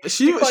concerned.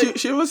 She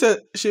even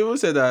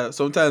said that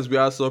sometimes we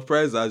are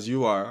surprised as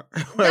you are.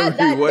 I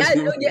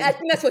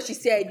think that's what she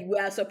said. We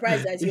are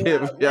surprised as you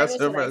are. We are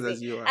surprised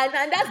as you are. And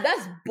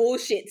that's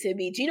bullshit to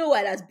me. Do you know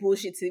why that's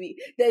bullshit to me?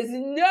 There's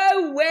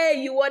no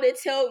way you want to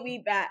tell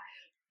me that.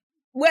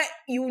 Where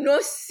you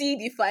not see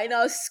the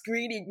final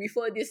screening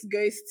before this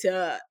goes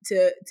to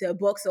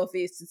box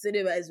office, to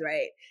cinemas,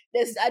 right?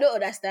 I don't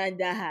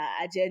understand that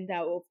her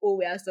agenda of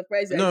we are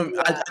surprised. No,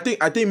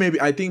 I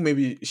think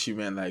maybe she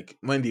meant like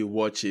when they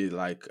watch it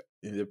like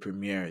in the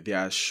premiere, they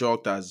are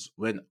shocked as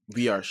when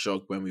we are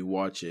shocked when we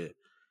watch it.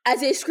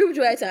 As a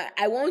scriptwriter,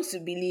 I want to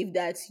believe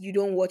that you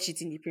don't watch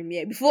it in the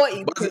premiere before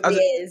it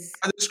premieres.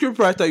 As a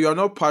scriptwriter, you are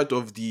not part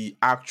of the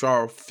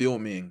actual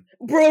filming.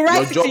 Bro,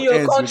 write it in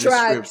your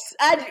contract.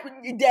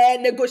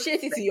 Then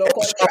negotiate it in your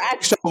contract.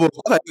 Extra work.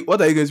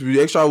 What are you going to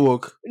do? Extra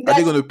work? Are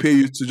they going to pay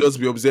you to just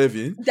be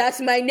observing? That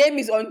my name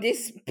is on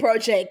this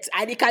project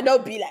and it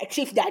cannot be like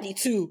Chief Daddy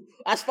too.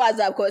 As far as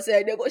I'm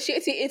concerned,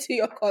 negotiate it into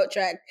your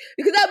contract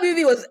because that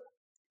movie was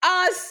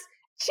ass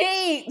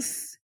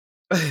cheeks.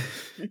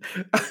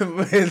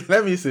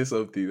 Let me say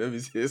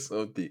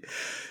something.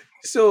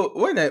 So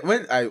when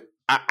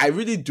I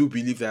really do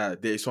believe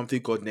that there is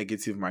something called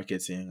negative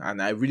marketing, and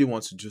I really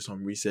want to do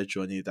some research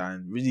on it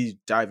and really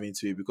dive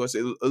into it because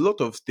a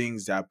lot of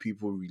things that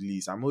people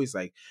release, I'm always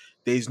like,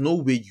 there is no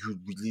way you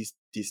release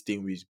this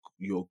thing with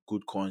your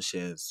good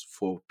conscience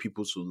for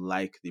people to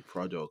like the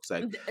products.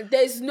 Like,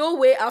 there's no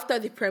way after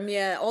the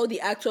premiere, all the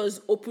actors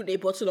open a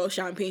bottle of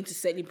champagne to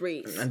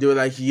celebrate, and they were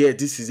like, "Yeah,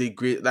 this is a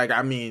great." Like,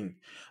 I mean,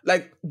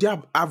 like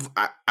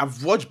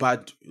I've watched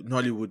bad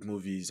Nollywood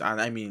movies, and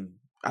I mean.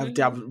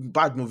 There are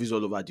bad movies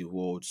all over the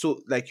world.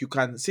 So, like, you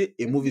can say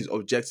a movie is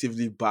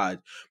objectively bad,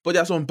 but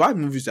there are some bad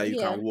movies that you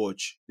can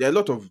watch. There are a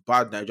lot of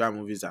bad Nigerian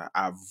movies that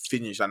I've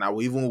finished and I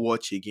will even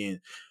watch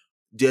again.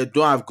 They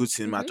don't have good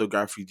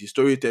cinematography. The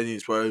storytelling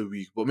is probably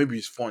weak, but maybe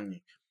it's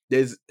funny.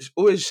 There's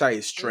always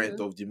a strength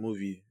of the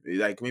movie.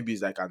 Like, maybe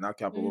it's like an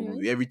acapella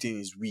movie. Everything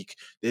is weak.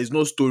 There's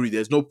no story.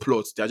 There's no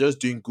plot. They're just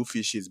doing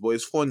goofy shit, but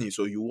it's funny,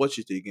 so you watch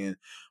it again.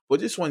 But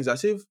this one is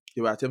as if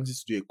they were attempting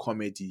to do a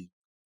comedy.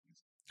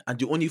 And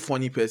the only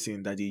funny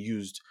person that they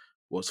used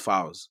was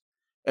Fowles.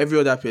 Every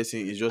other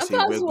person is just a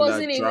regular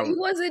drama. He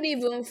wasn't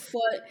even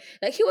fun.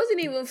 Like, he wasn't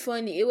even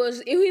funny. He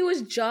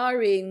was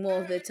jarring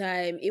more of the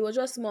time. It was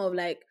just more of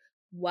like,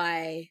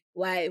 why?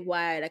 Like,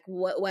 why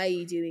are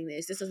you doing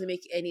this? This doesn't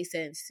make any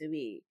sense to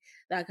me.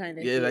 That kind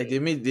of thing. Like they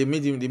made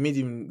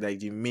him like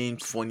the main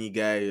funny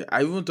guy.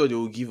 I even thought they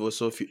would give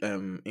also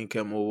Nkem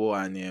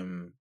Owo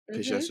and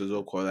Patience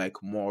Ozoko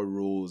like more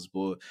roles,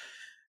 but.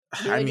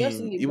 I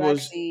mean, it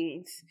was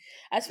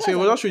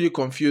just really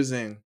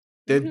confusing.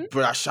 Then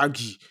Brother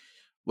Shaggy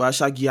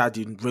had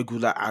the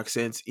regular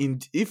accent.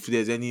 If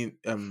there's any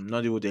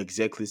Nollywood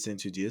exec listening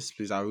to this,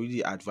 please, I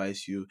really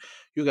advise you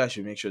guys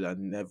should make sure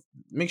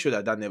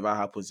that never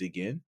happens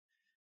again.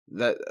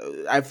 That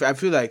I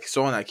feel like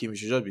someone like him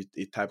should just be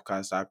a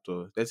typecast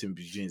actor. Let him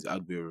be James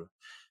Agbero.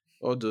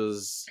 all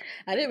those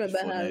I don't remember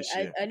how funny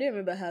shit. I don't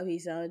remember how he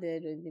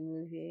sounded in the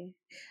movie.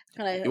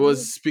 He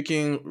was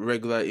speaking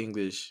regular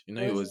English. You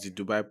know, he Was- was the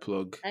Dubai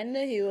plug. I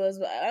know he was,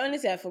 but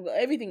honestly, I forgot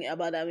everything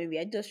about that movie.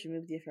 I just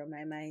removed it from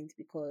my mind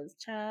because,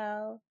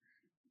 child,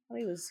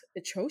 it was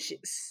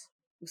atrocious.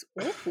 It was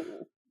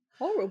awful,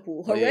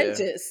 horrible, Oh, yeah.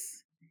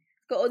 horrendous.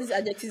 Got all these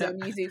adjectives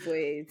I'm using for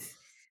it.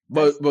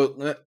 But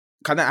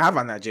can I have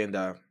an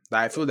agenda?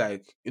 That I feel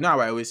like, you know how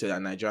I always say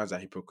that Nigerians are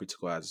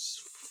hypocritical as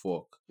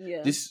fuck.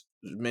 Yeah. This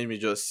made me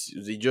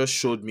they just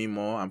showed me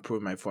more and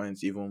proved my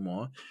points even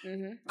more.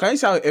 Mm-hmm. Can you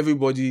see how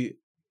everybody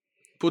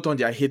put on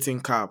their hating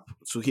cap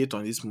to hate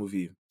on this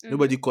movie?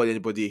 Nobody called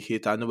anybody a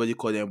hater. Nobody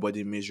called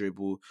anybody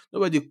miserable.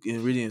 Nobody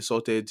really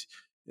insulted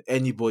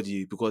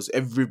anybody because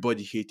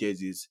everybody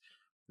hated it.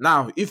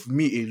 Now, if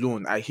me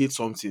alone, I hate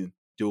something,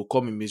 they will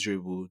call me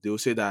miserable. They will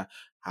say that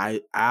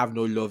I have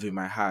no love in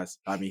my heart.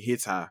 I'm a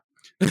hater.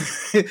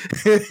 that's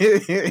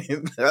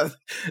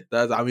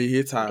I'm a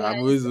hater. I'm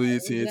always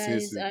hating.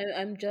 Guys,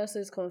 I'm just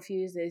as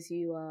confused as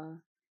you are.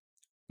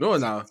 No,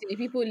 now, To the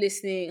people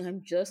listening,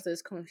 I'm just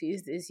as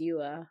confused as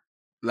you are.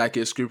 like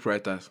a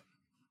scriptwriter.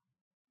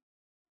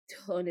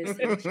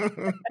 Honestly.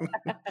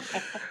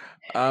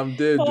 I'm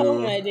dead, Oh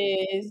dude. my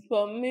days.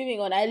 But moving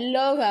on, I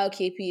love how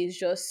KP is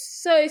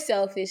just so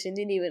selfish and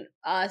didn't even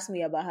ask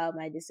me about how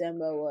my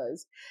December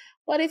was.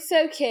 But it's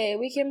okay.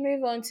 We can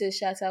move on to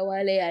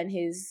Shatawale and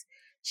his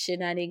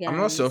shenanigans. I'm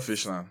not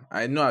selfish now.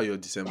 I know how your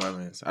December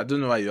went. I don't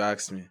know why you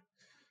asked me.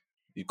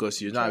 Because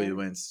you know how it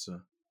went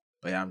too.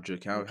 But yeah, I'm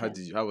joking.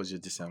 How was your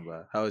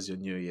December? How was your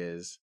New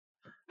Year's?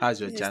 How's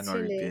your It's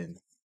January too late. been?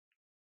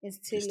 It's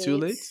too It's late. too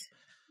late?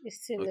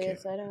 It's too Okay. late.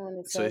 I don't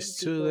want to So tell it's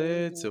too people,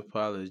 late you to know.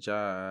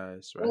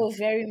 apologize, right? Oh,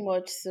 very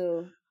much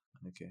so.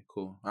 Okay,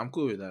 cool. I'm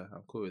cool with that.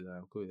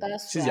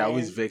 That's Since you're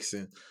always fine.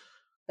 vexing,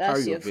 That's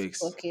carry your your vex.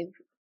 fucking.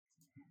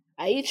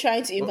 Are you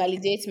trying to Oh.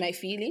 invalidate my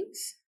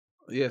feelings?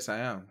 Yes, I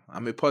am.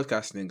 I'm a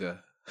podcast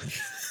nigga.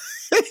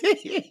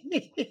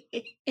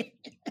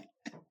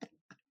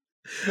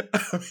 I'm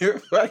a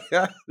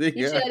podcast You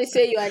nigga. trying to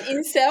say you're an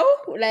incel?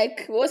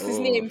 Like, what's his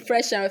Oh. name?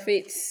 Fresh and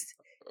Fit.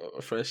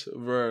 Fresh,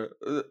 bro.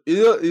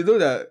 You know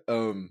that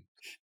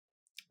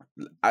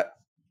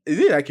is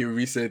it like a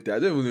recent thing? I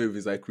don't even know if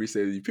it's like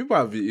recently. People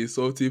have been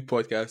insulting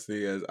podcast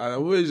niggas, and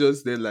I'm always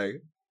just there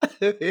like,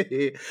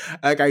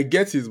 like I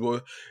get it,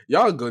 but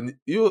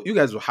you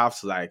guys will have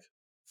to like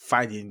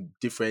find a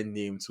different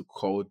name to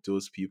call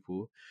those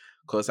people,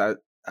 because I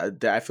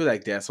feel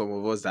like there are some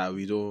of us that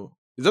we don't.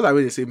 It's not like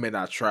when they say men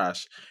are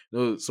trash. You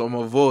know, some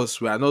of us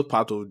we are not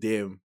part of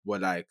them,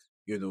 but like,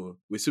 you know,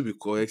 we still be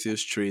collecting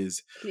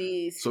strays.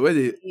 Please. So when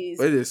they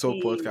please, saw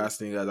please,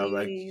 podcasting, guys, I'm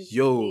like, please,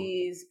 yo,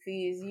 please.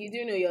 You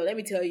do know your. Let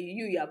me tell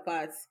you, your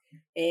part.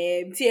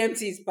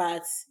 TMT is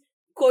part.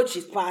 Coach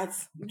is part.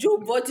 Joe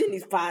Budden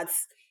is part.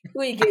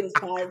 Who again is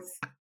part.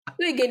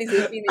 Who again is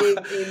a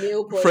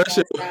male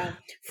podcaster.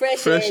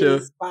 Fresh Air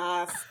is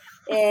part.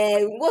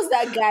 What's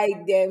that guy?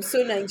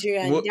 So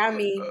Nigerian.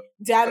 Dami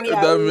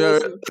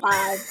Arose is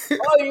part.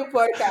 All you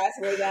podcasts,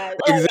 niggas.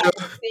 All of you are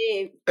the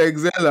same.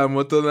 Excel and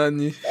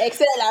Motolani.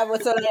 Excel and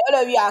Motolani. All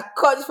of you are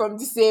cut from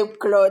the same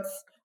cloth.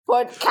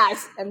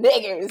 Podcast and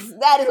niggers.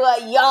 That is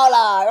what y'all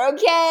are.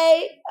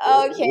 Okay.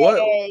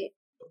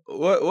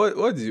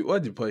 What do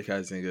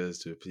podcast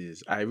niggas do,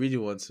 please? I really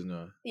want to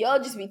know. Y'all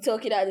just be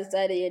talking out the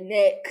side of your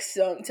neck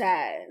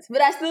sometimes,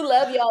 but I still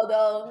love y'all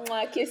though.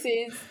 Mwah,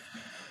 kisses.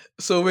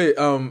 So wait,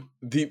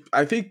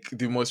 I think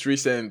the most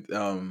recent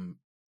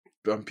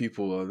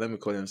people, let me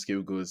call them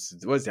scapegoats.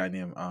 What's their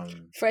name?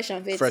 Fresh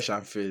and Fit.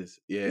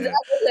 Yeah. Is that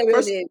what their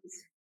real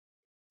names?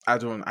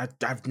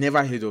 I've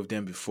never heard of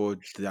them before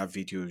that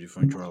video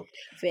even dropped.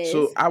 Fizz.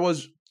 So I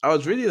was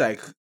really like,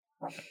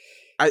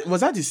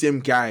 was that the same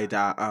guy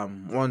that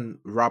one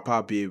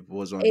rapper babe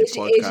was on the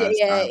podcast?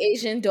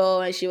 Asian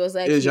doll, and she was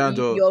like, Asian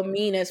doll. "You're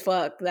mean as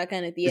fuck," that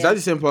kind of thing. Is that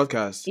the same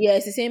podcast? Yeah,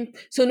 it's the same.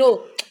 So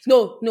no.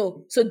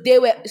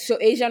 So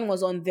Asian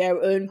was on their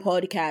own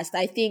podcast.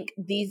 I think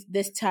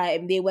this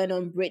time they went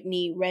on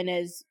Brittany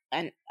Renner's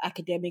and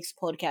Academics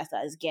podcast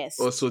as guests.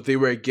 Oh, so they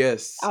were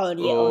guests. Oh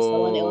yeah, or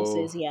someone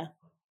else's, yeah.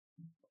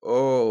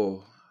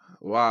 Oh,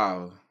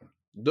 wow.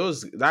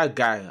 That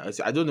guy,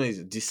 I don't know,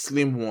 is the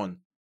slim one.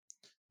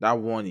 That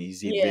one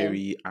is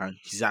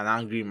he's an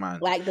angry man.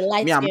 Like the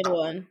light skinned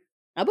one.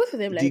 Are both of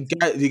them like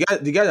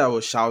the guy that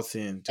was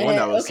shouting, the one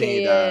that was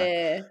saying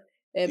that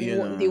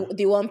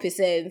the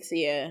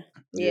 1%,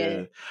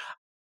 yeah.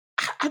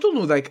 I don't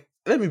know, like,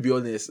 let me be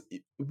honest.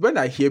 When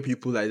I hear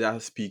people like that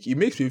speak, it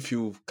makes me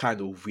feel kind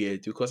of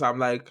weird, because I'm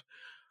like,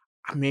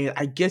 I mean,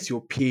 I get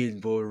your pain,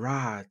 but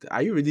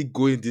are you really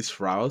going this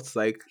route?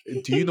 Like,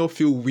 do you not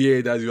feel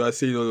weird as you are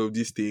saying all of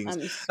these things?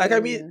 Like, I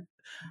mean,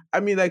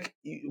 like,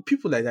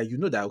 people like that, you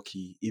know that,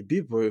 okay, a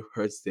big boy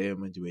hurts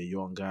them when they were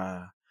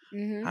younger,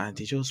 and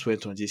they just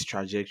went on this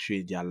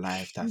trajectory in their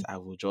life that I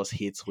will just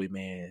hate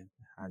women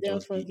and They'll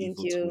just be fucking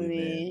evil to kill women.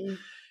 me.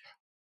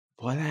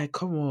 But like,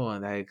 come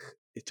on, like,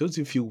 it don't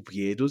you feel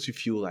weird? Don't you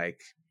feel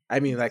like, I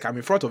mean, like, I'm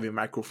in front of a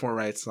microphone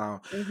right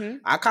now.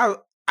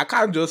 I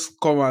can't just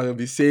come out and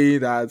be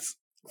saying that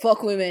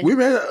Fuck women.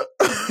 Women,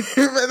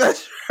 women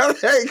are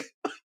like,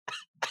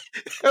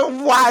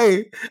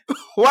 why?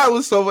 Why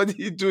would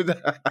somebody do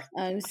that?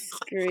 I'm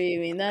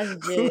screaming. That's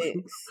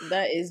jokes.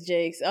 That is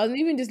jokes. I was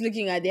even just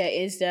looking at their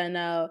Insta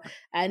now,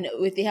 and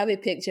they have a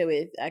picture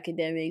with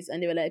academics,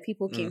 and they were like,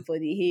 people came for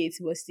the hate,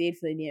 but stayed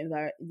for the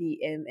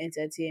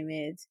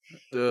entertainment.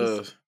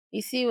 Uh,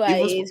 You see why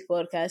Even it's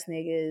podcast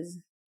niggas.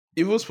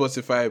 even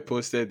Spotify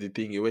posted the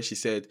thing where she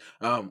said,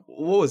 what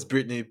was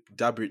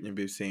that Britney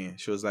babe saying?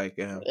 She was like,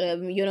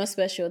 You're not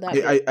special.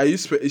 That are you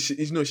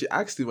she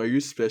asked him, are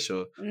you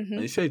special? Mhm.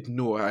 And he said,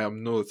 no, I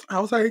am not. I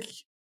was like,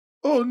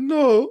 oh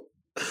no,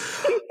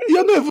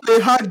 you're not even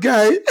a hard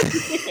guy.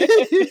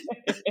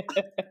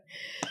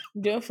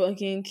 Don't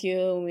fucking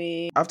kill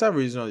me. After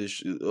raising all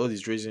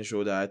this raising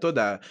shoulder, I thought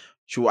that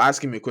she would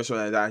ask him a question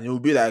like that, and he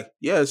would be like,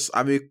 yes,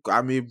 I'm a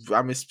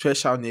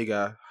special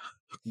nigga.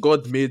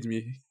 God made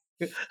me.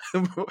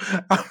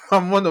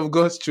 I'm one of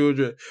God's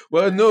children.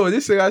 Well, no,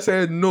 this thing I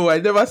said no. I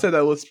never said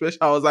I was special.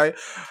 I was like,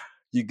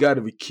 you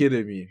gotta be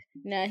kidding me.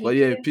 Nah, But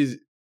yeah, please.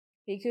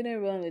 he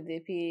couldn't run with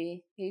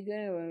DP. He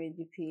couldn't run with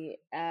DP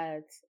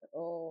at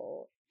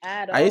all.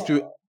 I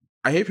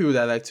hate people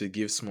that like to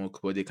give smoke,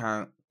 but they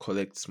can't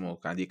collect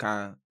smoke, and they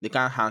can't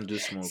handle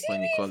smoke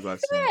when it comes back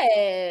to them.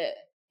 Yeah,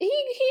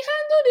 he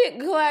handled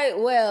it quite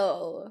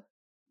well.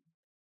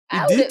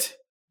 I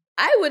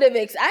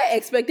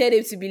expected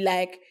him to be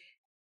like,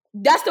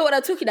 that's not what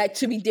I took it, like,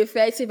 to be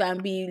defensive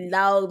and be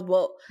loud,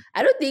 but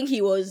I don't think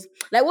he was,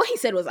 like, what he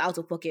said was out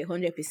of pocket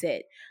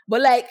 100%.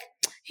 But like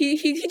he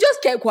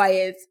just kept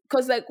quiet,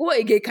 because like, what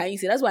again can you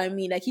say? That's what I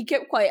mean. Like, he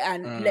kept quiet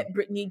and let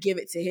Britney give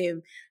it to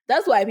him.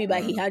 That's what I mean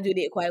by he handled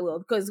it quite well,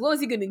 because what was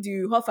he gonna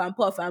do? Huff and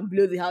puff and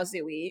blow the house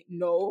away?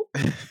 No.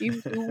 He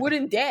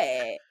wouldn't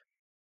dare.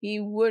 He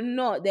would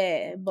not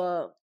dare.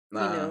 But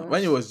nah,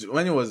 when he was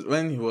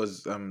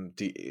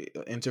the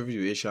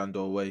interview with Asian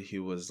Doll, where he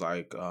was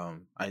like,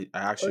 I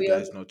asked you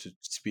guys not to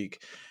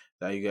speak,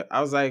 that you get,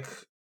 I was like,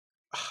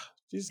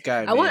 this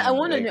guy. I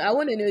want to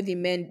know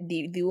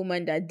the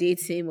woman that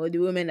dates him or the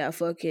woman that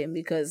fuck him,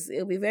 because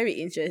it'll be very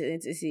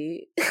interesting to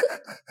see.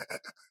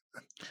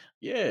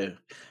 Yeah,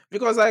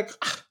 because like,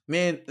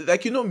 man,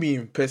 like, you know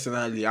me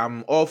personally,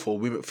 I'm all for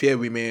women, fair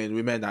women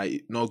that are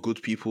not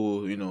good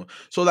people, you know.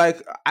 So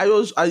like,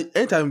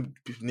 anytime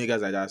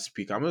niggas like that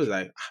speak, I'm always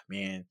like,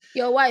 man,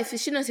 your wife,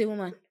 is she not a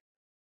woman?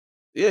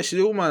 Yeah, she's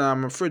a woman.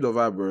 I'm afraid of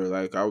her, bro.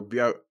 Like, I'm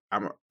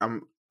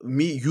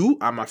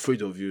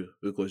afraid of you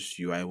because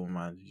you are a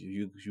woman.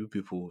 You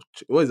people,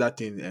 what is that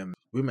thing?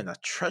 Women are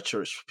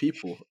treacherous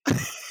people.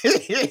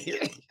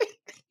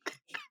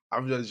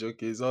 I'm just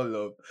joking. It's all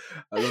love.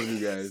 I love you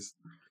guys.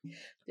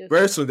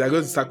 Very soon they're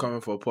going to start coming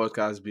for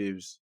podcast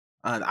babes,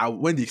 and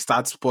when they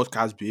start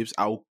podcast babes,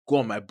 I will go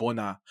on my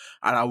burner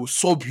and I will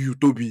sub you,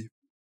 Toby.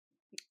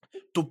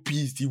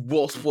 Toby is the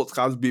worst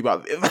podcast babe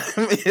I've ever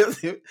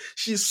met.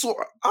 She's so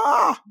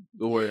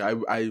Don't worry, I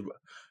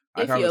if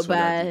can't you're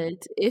bad,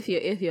 if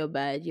you're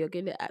bad, you're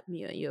gonna at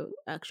me on your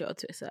actual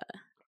Twitter.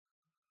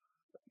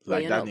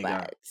 Like that nigga.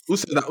 Bad. Who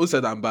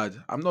said I'm bad?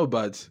 I'm not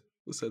bad.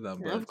 Who said I'm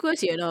bad? Of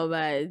course you're not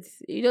bad.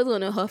 You just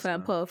want to huff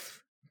and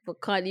puff,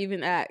 but can't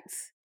even act.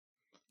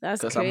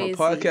 That's crazy. Because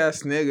I'm a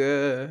podcast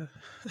nigga.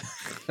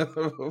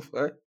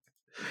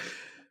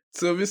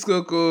 So, Miss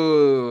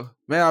Coco,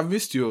 man, I've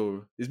missed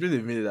you. It's been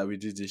a minute that we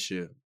did this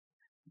shit.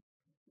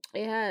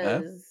 It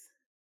has.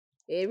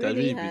 It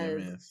really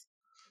has.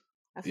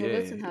 I've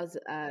forgotten how to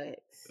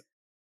act.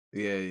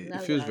 Yeah,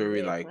 it feels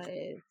very like...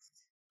 quiet.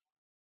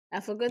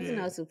 I've forgotten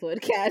how to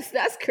podcast.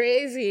 That's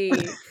crazy.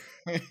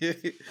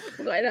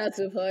 Going out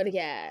to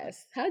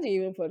podcast. How do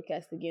you even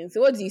podcast again?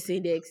 So what do you say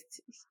next?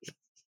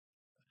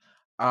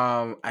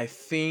 I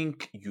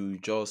think you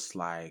just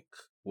like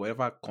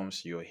whatever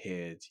comes to your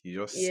head,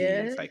 you just say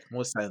it. Like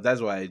most times, that's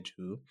what I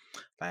do.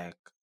 Like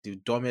the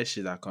dumbest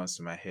shit that comes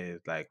to my head.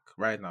 Like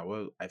right now,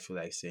 what I feel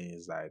like saying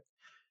is like,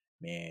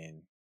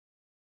 man,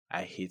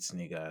 I hate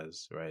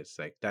niggas, right? It's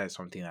like that is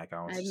something like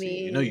I want to say.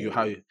 You know you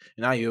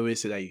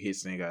always say that you hate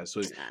niggas.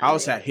 So I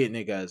would say I hate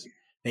niggas.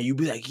 And you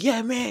be like,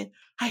 yeah, man,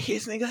 I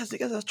hate niggas.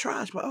 Niggas are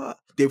trash. But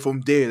then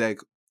from there,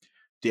 like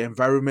the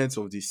environment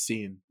of the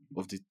scene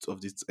of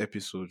this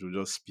episode will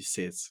just be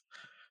set.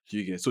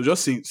 You get so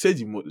just say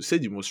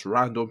the most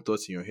random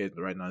thoughts in your head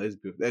right now.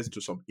 Let's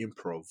do some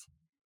improv.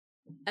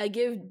 I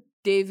give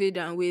David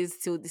and Wiz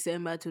till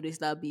December till they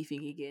start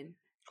beefing again.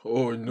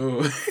 Oh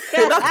no, that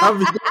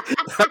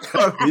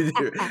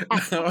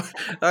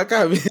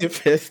can't be the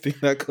first thing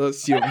that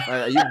comes to your mind.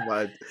 Are you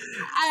mad?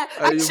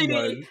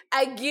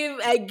 I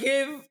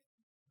give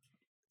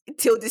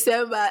till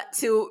December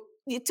till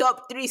the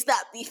top 3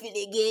 start beefing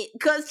again.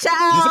 Cause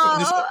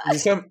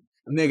December,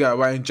 nigga,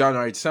 we're in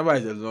January. December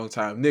is a long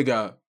time,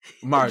 nigga.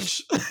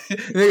 March,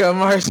 nigga,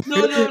 March.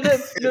 No,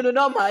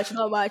 not March.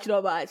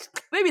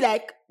 Maybe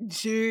like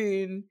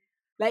June.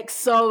 Like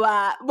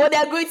summer, but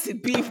they're going to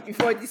beef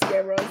before this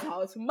Cameron's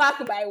house.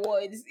 Mark my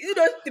words. You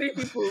know, 3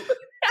 people.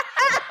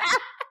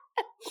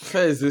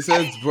 First, they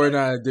said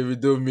Burna and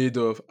Davido made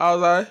off. I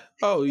was like,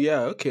 oh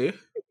yeah, okay.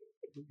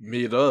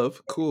 made up,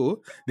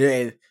 cool.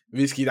 Then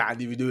Whiskey and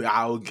Davido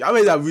hug. How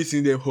many have we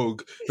seen them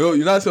hug?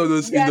 You know, some of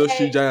those Yeah,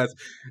 industry giants.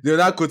 They're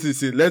not going to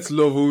say, "Let's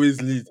love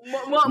always lead."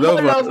 more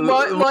love,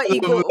 more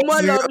ego,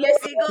 more love,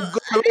 less ego.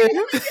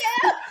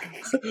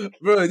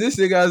 Bro, these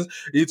niggas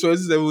in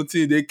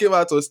 2017, they came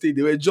out on stage,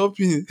 they were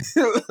jumping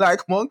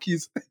like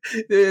monkeys.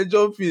 They were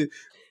jumping.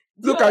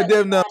 Look at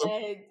them now. Do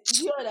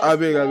you I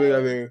beg.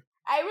 understand?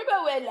 I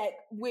remember when, like,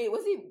 wait,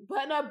 was it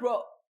Burna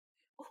brought?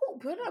 Who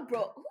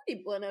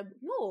did Burna?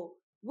 No,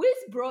 Wiz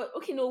brought.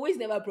 Okay, no, Wiz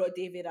never brought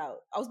David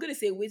out. I was gonna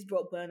say Wiz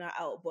brought Burna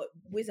out, but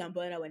Wiz and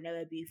Burna were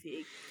never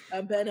beefing.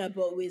 And Burna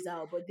brought Wiz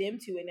out, but them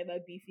two were never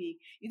beefing.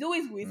 It's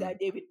always Wiz and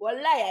David. Well,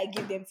 lie, I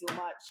give them too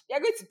much. They're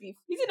going to beef.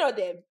 Is it not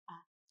them?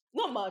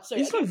 Not much.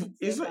 Sorry, It's not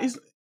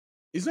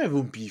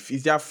even beef.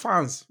 It's their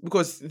fans,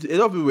 because a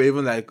lot of people were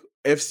even like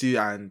FC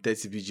and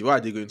 30BG. What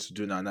are they going to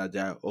do now that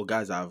their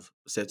guys have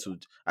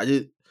settled?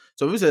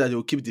 Some people say that they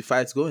will keep the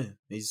fights going.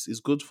 It's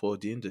good for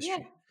the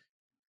industry.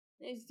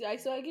 Yeah.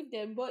 So I give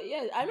them, but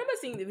yeah, I remember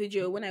seeing the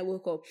video when I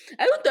woke up.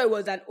 I don't thought it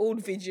was an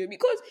old video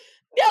because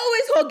they're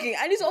always hugging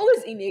and it's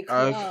always in a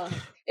club.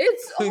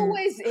 It's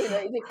always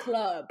in a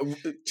club.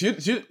 Do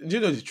you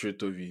know the truth,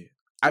 Toby?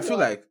 I feel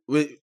like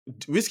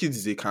Whiskey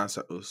is a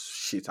cancer. Oh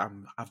shit!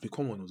 I've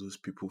become one of those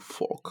people.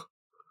 Fuck.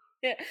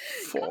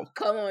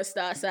 Come on,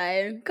 Star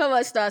Sign.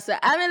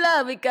 I'm in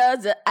love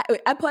because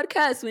I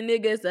podcast with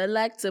niggas that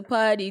like to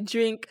party,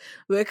 drink,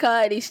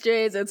 record these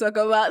strains, and talk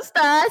about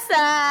Star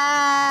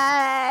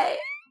Sign.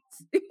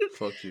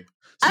 Fuck you.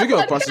 Speaking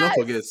of party,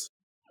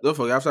 don't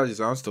forget. After this,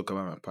 I want to talk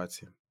about my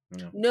party.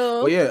 Yeah.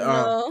 No,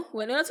 no,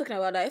 we're not talking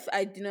about that. If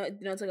I did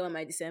not talk about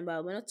my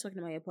December, we're not talking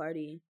about your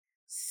party.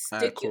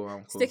 Stick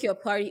your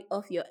party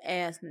off your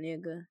ass,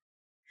 nigga.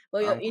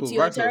 Well,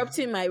 you're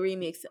interrupting my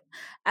remix.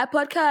 I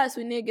podcast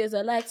with niggas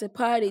that like to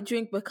party,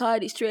 drink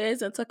Bacardi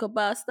strains, and talk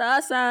about star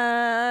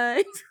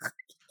signs.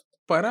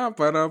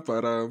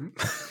 Param.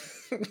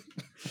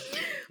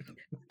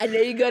 I know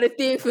you got a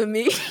thing for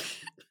me.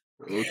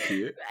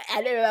 Okay.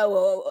 I don't know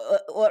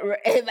what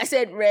if I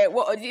said red.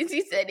 What audience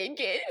you said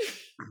again?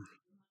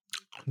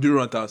 Do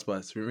Runtown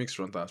Spots. Remix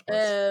Runtown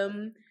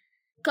Spots.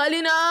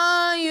 Calling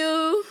on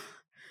you.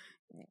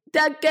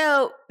 That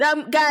girl,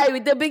 that guy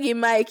with the biggie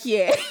mic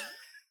here.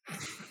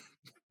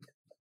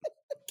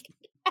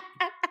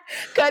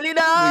 Calling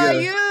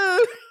on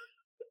you.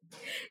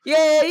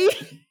 Yay.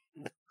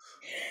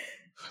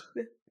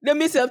 Let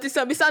me say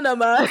something,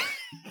 man.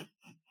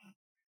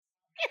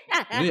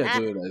 No,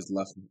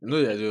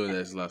 you're doing that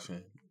is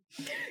laughing.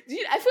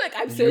 Dude, I feel like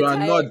I'm so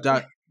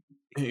tired.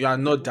 You are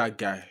not that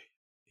guy.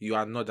 You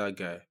are not that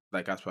guy.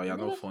 Like, as far you're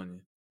not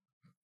funny.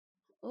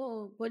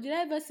 Oh, but did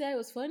I ever say I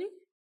was funny?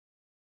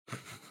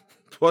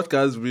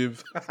 Podcast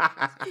with.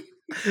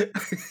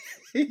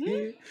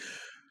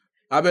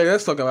 I bet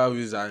let's talk about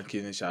Wiz and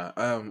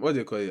Kinisha. What do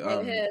you call it?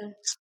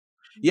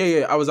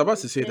 Yeah. I was about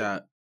to say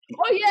that.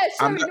 Oh yeah,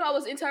 sorry. No, I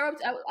was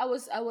interrupted. I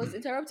was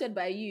interrupted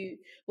by you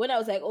when I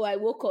was like, oh, I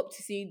woke up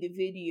to see the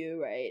video,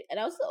 right? And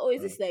I was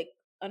always just like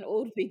an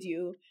old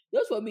video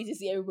just for me to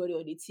see everybody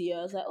on the tier.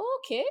 I was like, oh,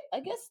 okay, I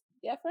guess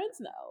they're friends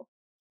now.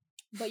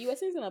 But you were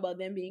saying something about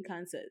them being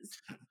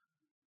cancers.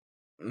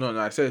 No,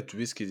 I said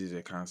Wizkid is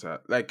a cancer.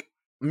 Like,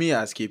 me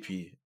as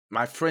KP,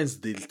 my friends,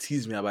 they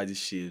tease me about this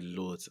shit a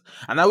lot.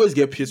 And I always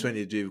get pissed when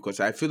they do it because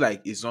I feel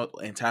like it's not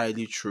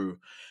entirely true.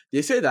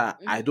 They say that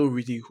I don't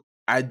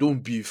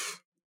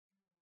beef.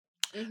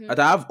 But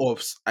I have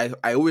ups. I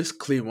always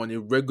claim on a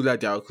regular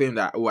day, I'll claim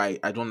that,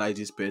 I don't like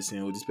this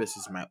person, or this person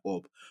is my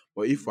up.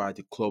 But if we're at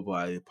the club or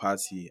at a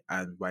party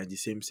and we're in the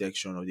same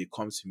section or they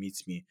come to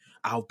meet me,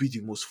 I'll be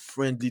the most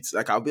friendly.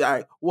 Like, I'll be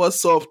like,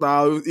 what's up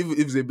now?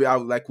 If they be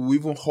out, like, we'll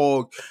even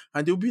hug.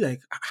 And they'll be like,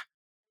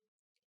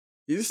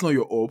 is this not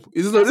your up?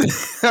 Is this not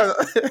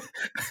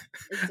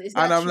is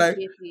that and I'm like,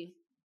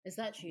 is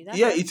that true? That's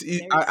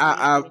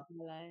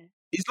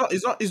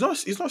It's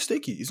not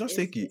sticky. It's not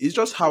sticky. It's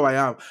just how I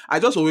am. I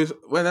just always,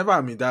 whenever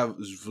I'm in that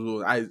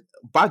zone,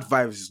 bad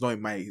vibes is not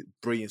in my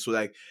brain. So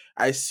like,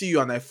 I see you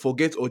and I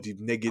forget all the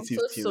negative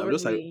things. I'm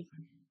just like,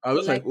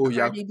 oh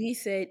yeah. Cardi B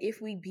said,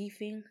 if we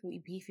beefing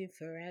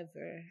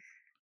forever.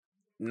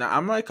 Nah,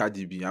 I'm not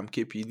Cardi B. I'm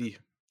KPD.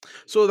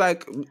 So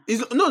like,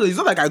 it's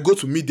not like I go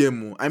to meet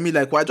them. I mean,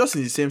 like, we're just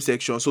in the same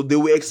section, so they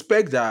will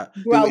expect that.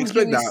 Bro, you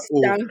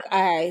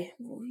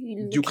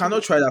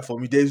cannot try that for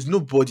me. There is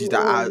nobody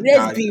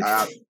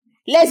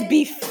Let's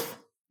beef.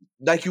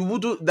 Like, you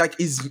would do, like,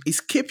 is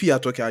KP you're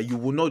talking? You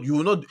will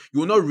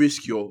not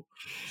risk your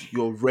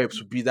rep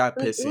to be that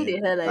person who the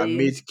hell are that you?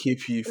 made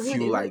KP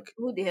feel like.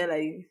 Who the hell are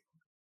you?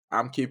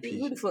 I'm KP.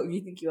 Who the fuck do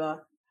you think you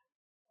are?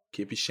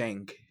 KP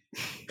Shang.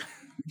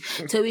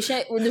 So we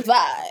shake with the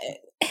vibe.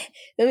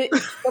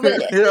 Come at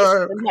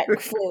their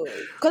microphone.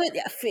 Come at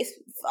their face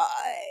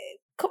vibe.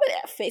 Come at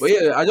their face. But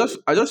yeah, I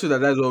just feel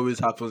that always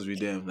happens with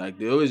them. Like,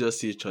 they always just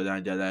see each other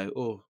and they're like,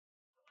 oh,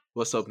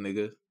 what's up,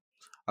 nigga?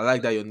 I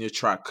like that your new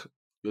track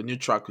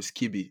with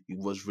Skibby, it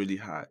was really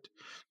hard.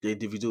 The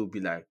individual will be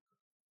like,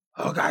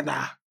 oh God,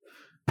 nah.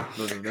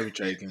 No, let me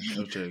try again.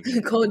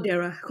 Call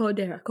Dara.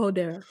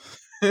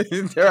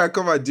 There I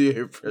come and do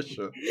your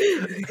impression.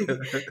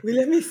 Well,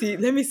 let me see.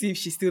 Let me see if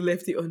she still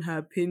left it on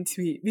her pin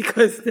tweet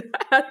because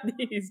that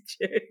is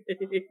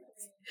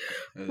just.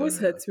 What's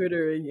her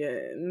Twitter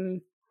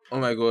again? Oh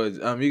my god.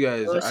 You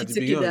guys Oh, at she the took it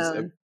beginning of this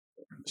down.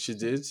 she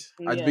did. At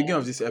the Yeah. beginning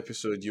of this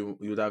episode, you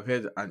would have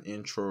heard an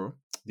intro,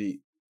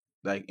 the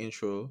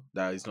intro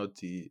that is not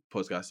the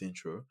podcast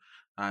intro.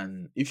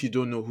 And if you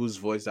don't know whose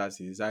voice that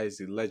is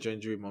the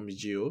legendary Mommy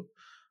Gio.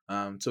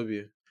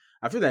 Toby,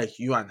 I feel like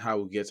you and her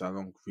will get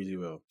along really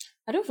well.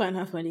 I don't find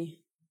her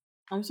funny.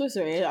 I'm so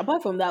sorry.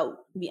 Apart from that,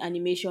 the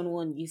animation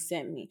one you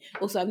sent me.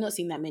 Also, I've not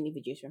seen that many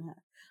videos from her.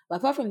 But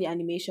apart from the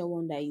animation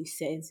one that you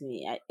sent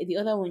me, the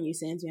other one you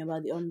sent me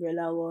about the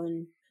umbrella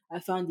one, I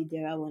found the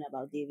Dera one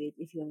about David.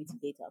 If you want me to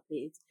date, I'll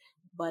play it.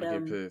 But Okay,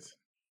 please.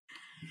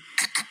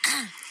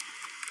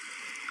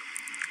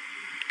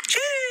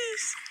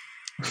 Jeez!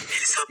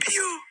 It's up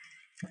you,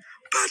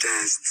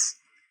 baddest.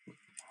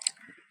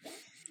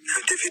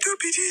 I'm Davido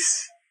be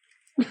this.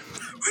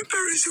 Where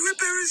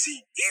Peruzzi?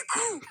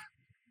 Iku!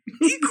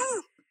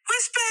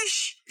 Where's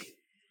Pesh?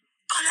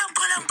 Call him.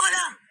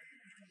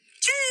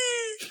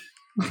 Jeez!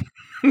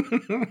 I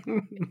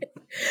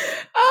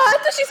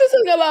thought she said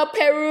something about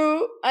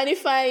Peru and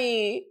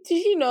Ifeanyi.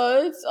 Did she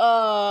not?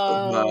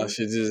 No,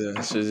 she didn't.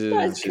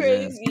 That's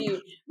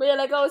crazy. But yeah,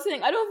 like I was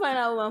saying, I don't find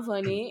that one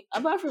funny.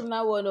 Apart from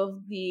that one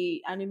of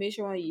the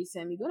animation one you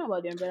sent me, the one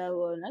about the umbrella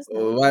one. That's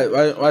not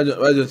Why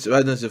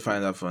don't you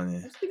find that funny?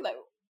 I speak like,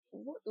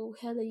 what the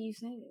hell are you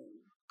saying?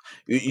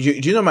 Do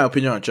you know my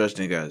opinion on church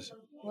niggas?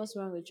 What's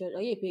wrong with church?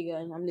 Are you a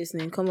pagan? I'm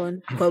listening. Come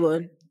on.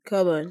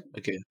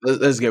 Okay,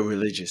 let's get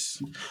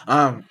religious.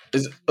 My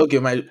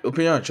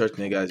opinion on church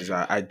niggas is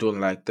that I don't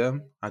like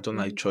them. I don't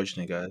like church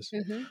niggas.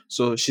 Mm-hmm.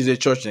 So she's a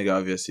church nigga,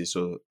 obviously.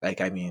 So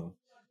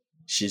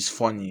she's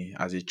funny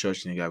as a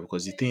church nigga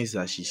because the things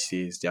that she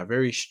says, they are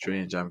very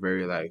strange and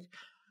very like.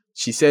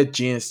 She said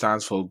GN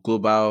stands for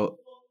Global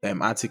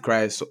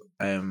Antichrist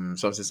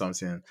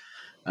something.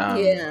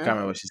 Can't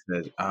remember what she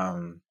said.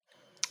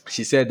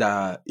 She said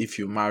that if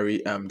you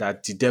marry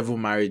that the devil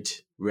married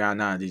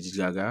Rihanna and Lady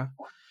Gaga,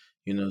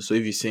 so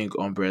if you sing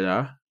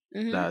Umbrella,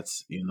 that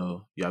you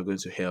are going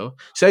to hell.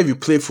 She said if you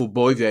play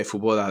football, if you're a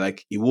footballer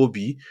like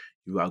Iwobi,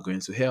 you are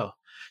going to hell.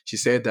 She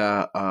said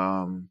that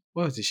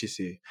what did she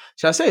say?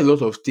 She has said a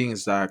lot of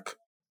things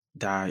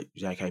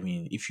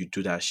if you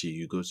do that shit,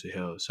 you go to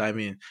hell. So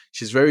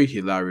she's very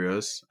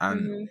hilarious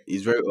and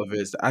it's very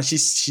obvious. And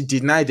she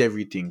denied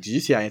everything. Did you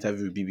see her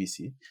interview with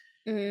BBC?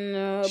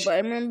 No, but I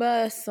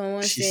remember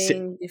someone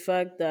saying the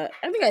fact that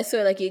I think I saw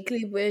like a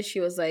clip where she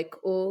was like,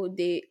 "Oh,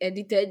 they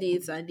edited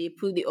it and they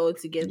put it all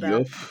together."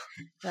 Yup.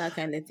 That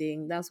kind of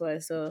thing. That's what I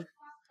saw. God,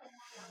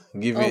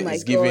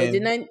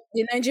 the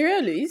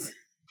Nigeria lose.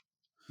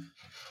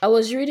 I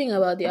was reading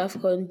about the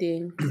AFCON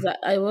thing because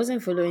I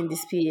wasn't following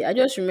this speed. I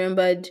just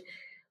remembered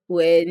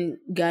when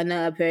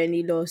Ghana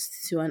apparently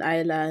lost to an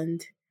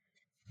island.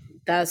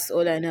 That's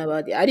all I know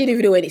about it. I didn't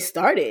even know when it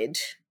started.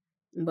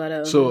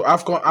 But so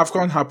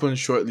AFCON happened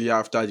shortly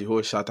after the whole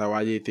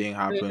Shatawale thing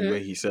happened, where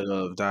he said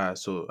all of that.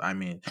 So how how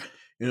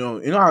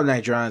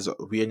Nigerians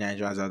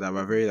are that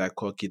we're very like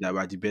cocky, that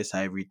we're the best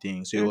at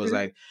everything. So it was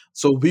like,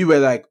 so we were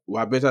like,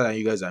 we're better than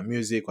you guys at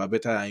music, we're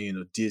better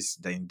than this,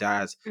 than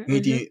that.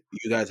 Anything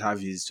you guys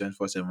have is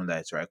 24/7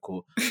 lights, right?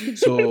 Cool.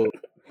 So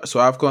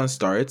AFCON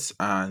starts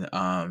and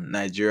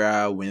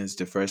Nigeria wins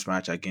the first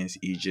match against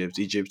Egypt.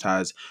 Egypt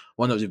has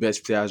one of the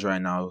best players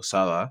right now,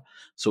 Salah.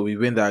 So we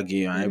win that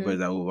game and everybody's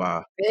like,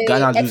 wow.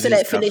 Ghana loses.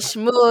 Excellent finish,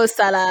 Mo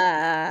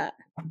Salah.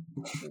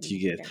 You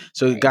get.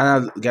 So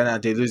Ghana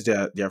they lose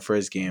their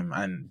first game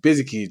and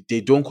basically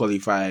they don't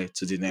qualify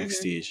to the next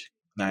stage.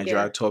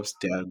 Nigeria tops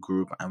their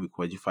group and we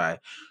qualify.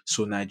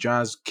 So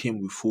Nigerians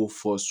came with full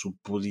force to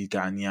bully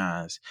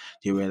Ghanaians.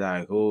 They were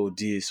like, oh,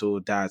 this,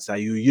 oh, that. So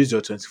you use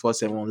your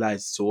 24/7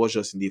 lights to watch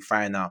us in the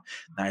final.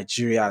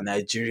 Nigeria,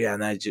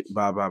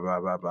 blah, blah, blah,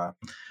 blah, blah.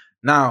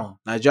 Now,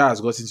 Nigeria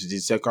has gotten to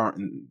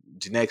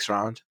the next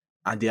round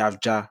and they have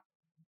Ja.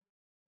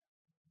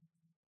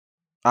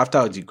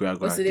 After the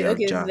Gragua, so they're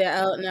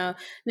out now.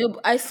 No,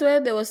 I swear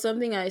there was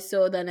something I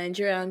saw that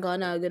Nigeria and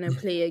Ghana are going to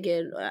play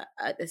again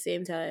at the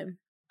same time.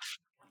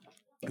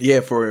 Yeah,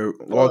 for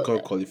World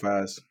Cup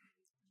qualifiers.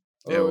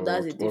 Oh,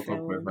 that's a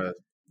different one.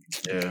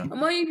 Yeah. How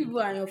many people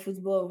are in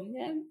football?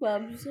 Yeah,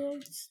 but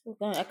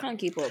I can't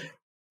keep up.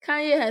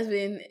 Kanye has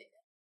been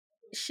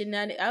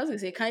I was going to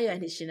say Kanye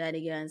and his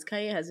shenanigans.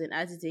 Kanye has been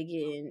at it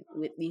again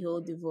with the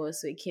whole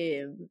divorce with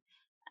Kim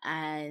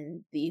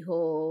and the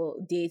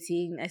whole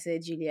dating. I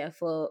said Julia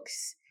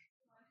Fox.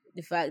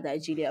 The fact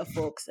that Julia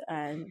Fox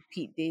and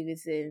Pete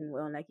Davidson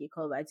were on like a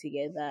cover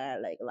together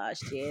like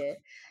last year.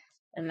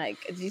 And like,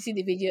 did you see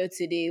the video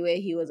today where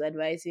he was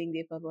advising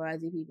the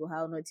paparazzi people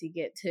how not to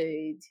get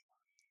towed?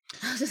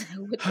 I was just like,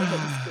 what the hell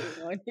is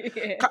going on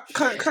here?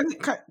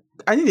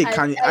 I need a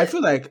Kanye. I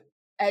feel like.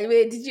 And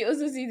wait, did you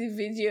also see the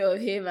video of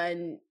him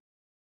and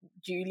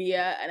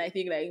Julia and I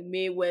think like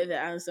Mayweather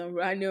and some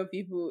random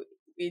people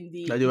in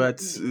the. Like they were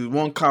at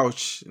one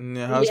couch in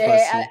the house.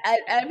 Yeah,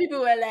 and people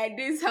were like,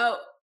 "This how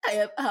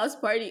House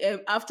party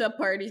after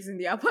parties in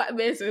the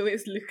apartments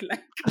always look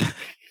like.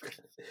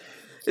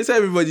 It's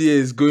everybody here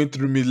is going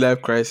through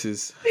midlife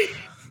crisis,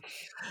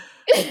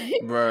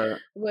 bro.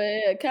 But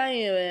yeah,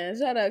 Kanye, man,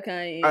 shout out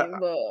Kanye.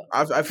 But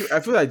I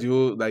feel like the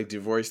whole like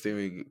divorce thing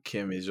with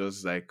Kim is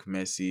just like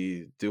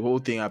messy. The whole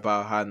thing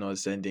about her not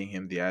sending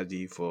him the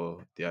ID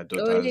for their oh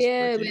daughter's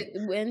yeah, birthday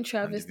when and the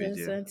Travis then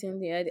video. sent him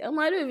the idea,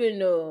 I don't even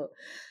know.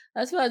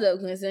 As far as I'm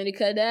concerned, the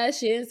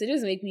Kardashians, they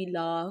just make me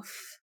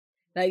laugh.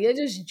 Like they're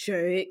just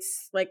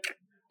jerks. Like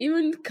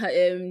even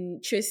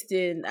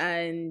Tristan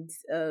and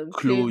Chloe,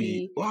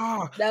 Chloe,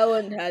 wow, that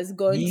one has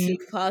gone to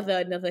father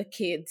another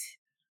kid.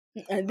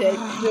 And then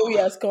Chloe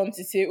has come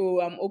to say, "Oh,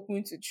 I'm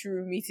open to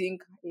True meeting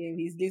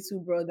his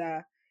little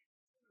brother."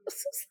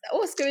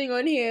 What's going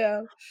on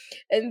here?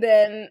 And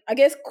then I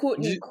guess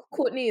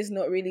Courtney is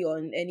not really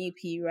on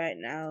NEP right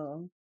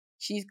now.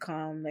 She's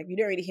calm. Like you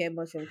don't really hear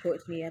much from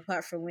Courtney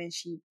apart from when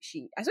she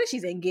I swear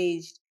she's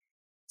engaged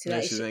to yeah,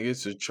 like she's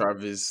engaged to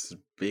Travis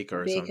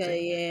Baker or Baker.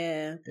 something.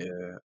 Yeah. Yeah.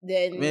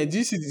 Then Man, do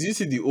you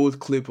see the old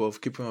clip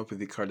of Keeping Up with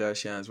the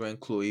Kardashians when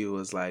Chloe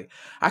was like,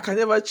 "I can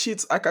never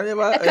cheat, I can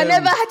never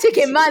take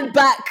a man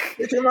back.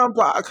 take a man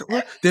back."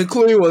 Then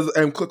Chloe was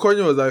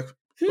Courtney was like,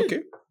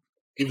 "Okay,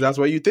 if that's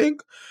what you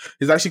think."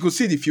 It's like she could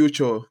see the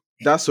future.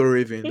 That's so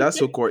Raven. That's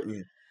so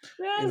Courtney.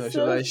 That's She was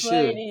so like, "Shit."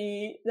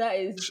 funny. That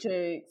is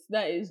jokes.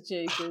 That is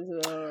jokes as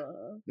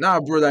well. Nah,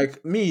 bro,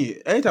 like me,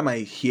 anytime I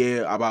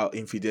hear about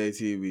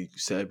infidelity with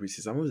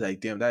celebrities, I'm always like,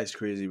 damn, that is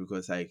crazy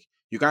because like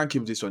you can't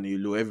keep this on a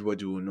low.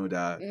 Everybody will know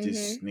that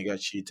this nigga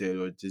cheated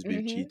or this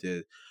babe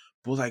cheated.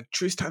 But like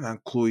Tristan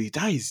and Chloe,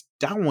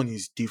 that one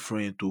is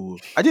different too.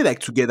 Are they like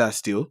together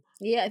still?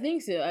 Yeah, I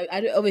think so.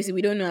 Obviously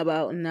we don't know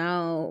about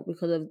now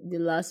because of the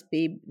last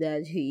babe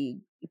that he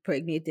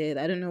impregnated.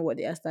 I don't know what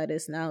their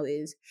status now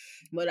is,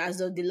 but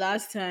as of the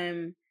last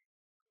time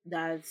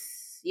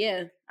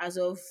as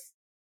of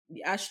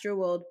the Astro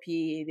World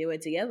P, they were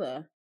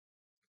together.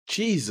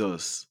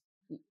 Jesus.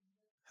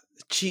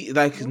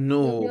 Like You'll be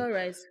no.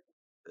 alright.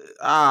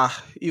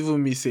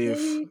 Even me safe.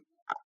 Really?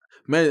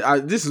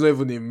 Man, this is not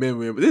even a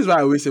men. This is why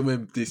I always say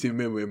when they say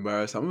men were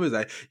embarrassed, I'm always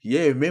like,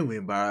 yeah, men were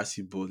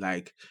embarrassing, but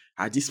like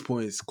at this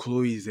point,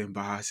 Chloe is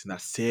embarrassing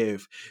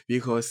herself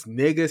because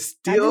niggas At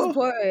still, this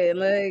point,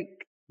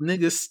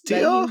 like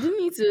still. you do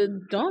need to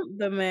dump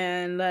the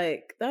man.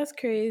 Like that's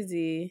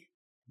crazy.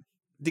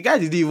 The guy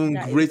didn't even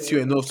That is rate you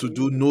very enough to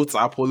do crazy. notes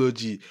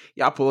apology.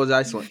 He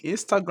apologized on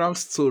Instagram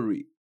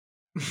story.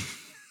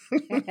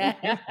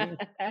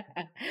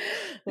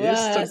 Well,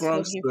 that's Instagram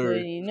fucking story.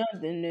 funny. Not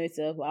the note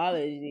of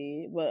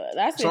apology, but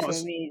that's it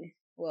for me.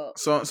 Well,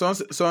 Someone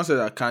said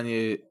that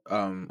Kanye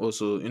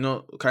also,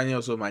 Kanye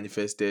also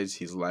manifested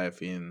his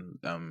life in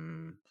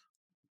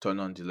Turn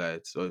on the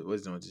Lights. Or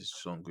what's the name of this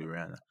song with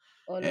Rihanna?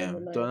 all of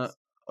the lights.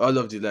 All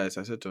of the lights.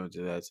 I said Turn on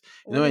the Lights.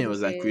 You What know when did it he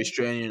was like say?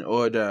 restraining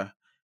order,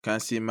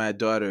 can't see my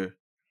daughter.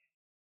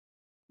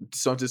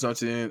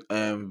 Something,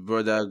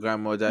 brother,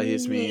 grandmother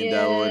hits me in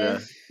that order.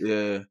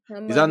 Yeah. My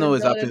Is that not mother,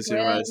 what's daughter, happening to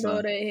him right now?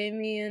 granddaughter hit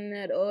me in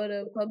that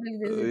order. Public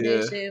Yeah.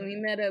 visitation. We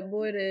met at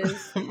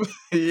borders. I'm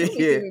yeah.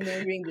 still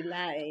remembering the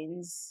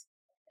lines.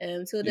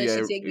 So that Yeah.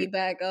 she take me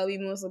back. I'll be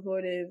more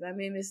supportive. I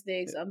made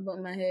mistakes. I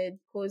bumped my head.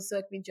 Cold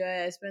suck me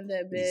dry. I spent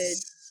that bed.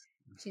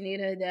 She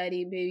need her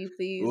daddy, baby,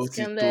 please. Wrote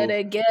Come it let too.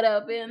 her get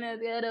up in the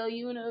ghetto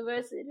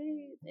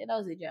university. Yeah, that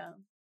was a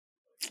jam.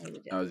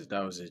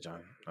 That was it,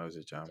 John. That was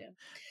it, John. Yeah.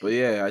 But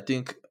yeah, I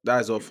think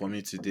that's all for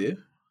me today.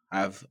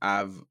 I've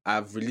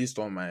released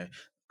all my.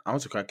 I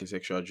want to crack a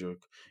sexual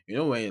joke. You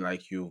know when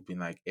you've been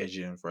like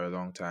edging for a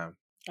long time.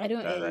 I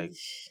don't That, like,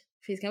 edge.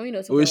 Please, can we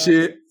not talk Oh about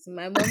shit! this?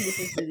 My mom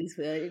listens to this.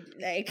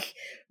 Like,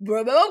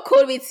 bro, my mom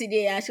called me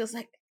today and she was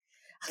like,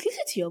 I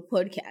listened to your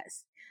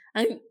podcast.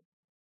 And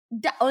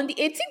that on the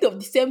 18th of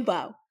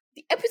December,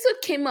 the episode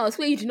came out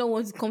where you do not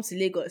want to come to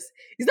Lagos.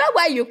 Is that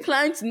why you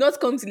planned to not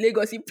come to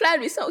Lagos? You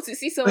planned with someone to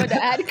see someone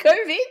that had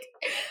COVID?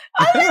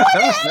 I was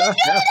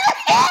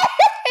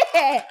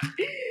like,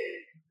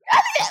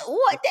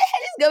 what the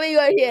hell is going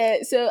on here?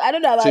 So I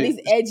don't know about this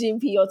edging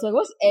P or talk.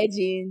 What's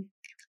edging?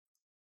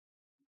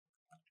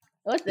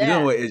 What's that? You don't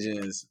know what edging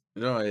is.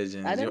 You don't know what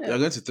edging I is. don't know. You're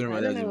going to throw me I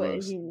under don't the know what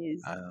bus. edging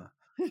is. I know.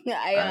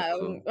 I am.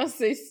 Cool. I'll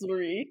say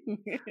sorry.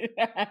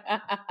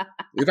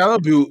 You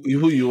cannot be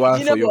who you are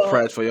You for know your what?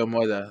 pride, for your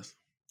mother.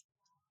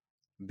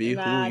 Be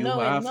Nah, who you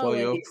are for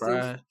your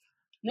pride.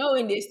 Not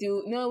when they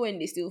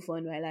still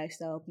fund my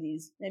lifestyle,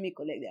 please. Let me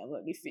collect them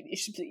when we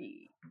finish,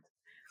 please.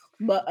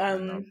 But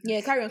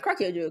yeah, carry on, crack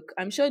your joke.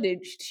 I'm sure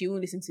she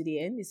won't listen to the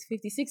end. It's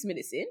 56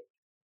 minutes in.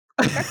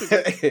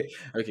 Okay,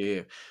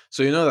 yeah.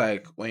 So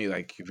like when you've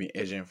been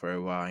edging for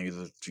a while and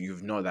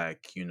you've not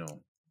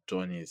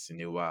done it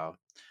in a while,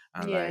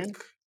 and Yeah.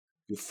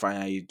 you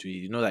finally do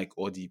it. Like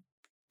all the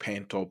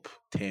pent up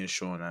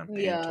tension and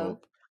pent Yeah.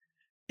 up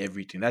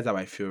everything. That's how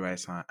I feel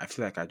right now. I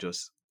feel like I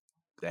just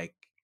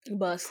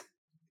Bus.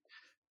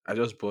 I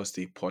just bust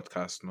a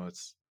podcast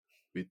notes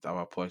with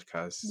our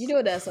podcast. You know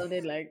what that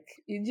sounded like?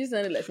 It just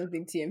sounded like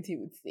something TMT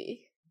would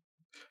say.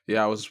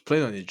 Yeah, I was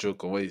playing on a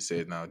joke on what he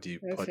said now. The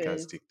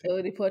podcast dick thing.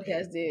 Oh, the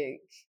podcast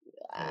dick.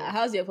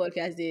 how's your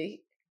podcast day?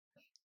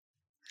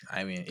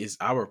 I mean, it's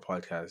our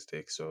podcast,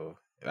 Dick. So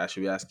I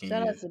should be asking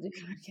Shout you. out to the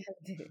podcast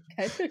day.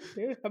 I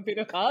don't know. I've been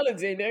on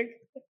holiday, Nick.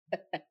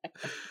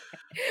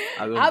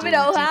 I don't I've do been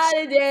on this.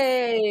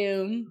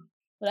 holiday.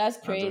 Well, that's I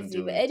don't crazy.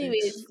 do But this.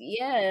 anyways,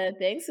 yeah,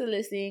 thanks for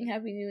listening.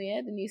 Happy New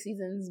Year. The new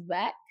season's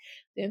back.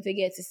 Don't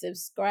forget to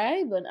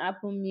subscribe on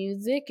Apple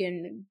Music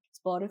and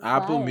Spotify.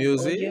 Apple and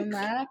Music?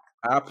 Audiomack.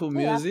 Apple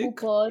Music.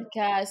 Apple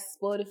Podcast,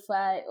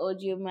 Spotify,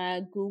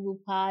 Audiomack, Google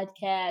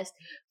Podcast.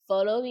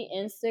 Follow the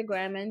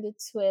Instagram and the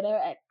Twitter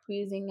at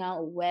Cruising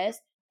Out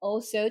West.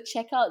 Also,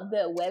 check out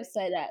the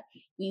website that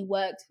we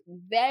worked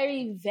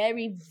very,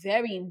 very,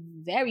 very,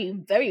 very,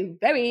 very,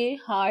 very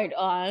hard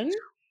on.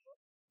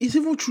 It's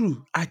even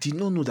true. I did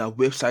not know that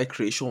website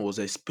creation was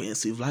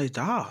expensive like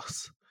that.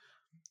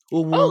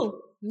 Oh,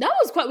 Oh, that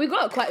was quite. We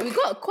got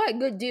a quite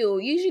good deal.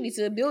 Usually,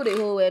 to build a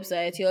whole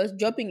website, you're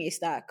dropping a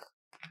stack.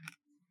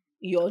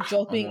 You're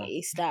dropping Omo.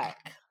 a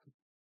stack.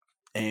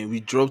 and we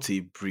dropped a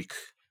brick.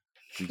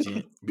 We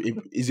didn't-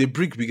 Is a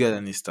brick bigger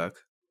than a stack?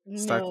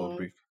 Stack or No,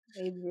 brick?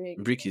 a brick.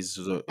 Brick is.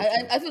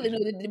 I feel like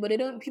no, but they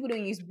don't. People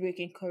don't use brick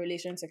in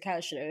correlation to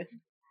cash though.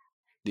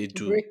 They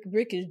do.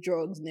 Brick is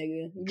drugs,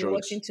 nigga. You've been Drugs.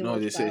 watching too No,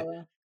 much they say-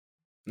 Power.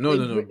 No.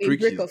 A Brick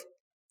brick is. of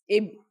a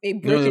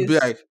brick No, is be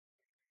like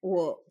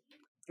what?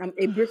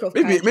 A brick of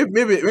maybe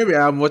cash. maybe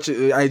I'm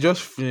watching. I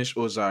just finished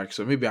Ozark,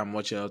 so maybe I'm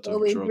watching a lot of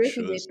Oh, a drug brick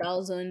shows. is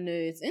 1,000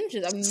 notes.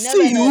 Interesting. I've never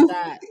See heard you?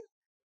 that.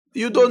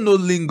 You don't know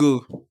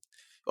lingo.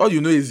 All you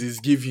know is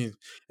giving.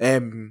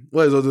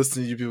 What is all those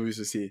things you people used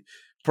to say?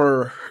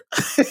 Per.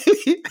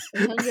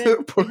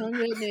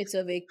 100 notes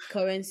of a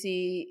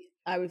currency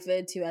are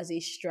referred to as a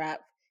strap.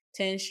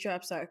 10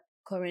 straps are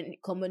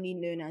commonly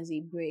known as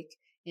a brick.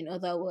 In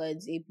other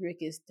words, a brick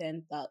is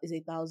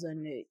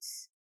 1,000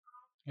 notes.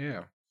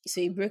 Yeah.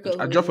 So a brick of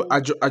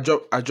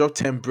I dropped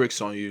 10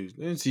 bricks on you.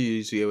 Don't see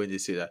you hear when they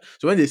say that.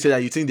 So when they say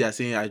that, you think they are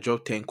saying I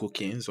dropped 10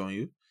 cocaines on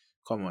you?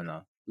 Come on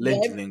now.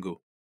 Learn Yeah. the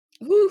lingo.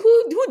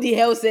 Who the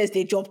hell says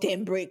they dropped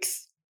 10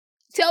 bricks?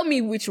 Tell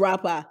me which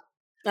rapper,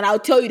 and I'll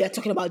tell you they're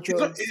talking about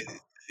drugs.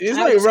 It's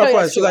I not a will tell you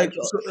rapper. that's So true, like,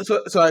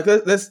 Joe. so like,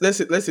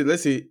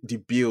 let's say the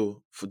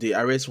bill for they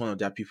arrest one of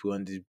their people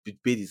and the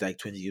bid is like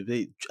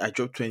 20. I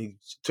dropped 20.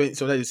 Sometimes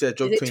they say I Is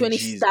dropped it 20 20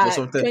 G's. But stack?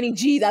 sometimes 20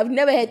 G's. I've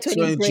never had 20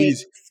 20 bricks.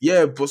 G's.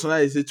 Yeah, but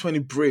sometimes they say 20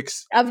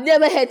 bricks. I've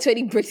never had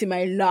 20 bricks in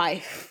my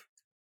life.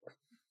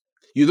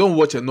 You don't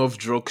watch enough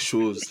drug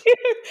shows.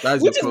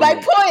 That's Which the is my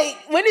problem. point.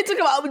 When they talk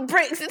about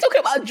bricks, they're talking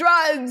about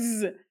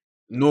drugs.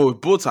 No,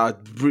 both are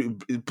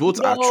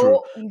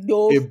true.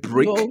 No, A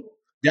brick. no.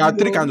 There are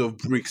three No. kinds of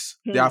bricks.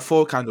 There are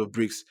four kinds of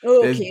bricks.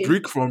 Okay. There's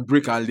brick from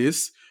brick and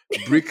lace,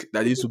 brick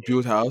that is to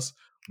build house,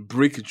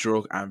 brick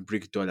drug, and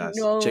brick dollars.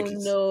 No, Check it.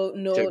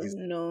 no. Check this.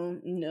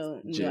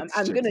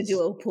 I'm Check gonna this.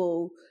 do a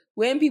poll.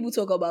 When people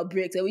talk about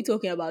bricks, are we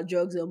talking about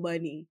drugs or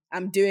money?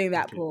 I'm doing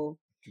that Okay. poll.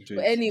 Do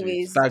But it, do it.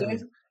 anyways, Tag me.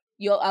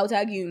 I'll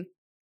tag you.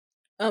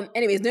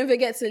 Anyways, don't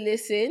forget to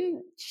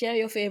listen. Share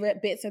your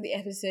favorite bits of the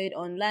episode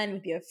online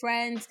with your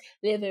friends.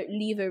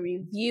 Leave a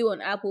review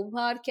on Apple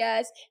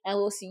Podcasts, and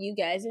we'll see you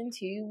guys in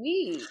 2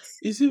 weeks.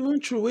 It's even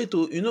true. Wait,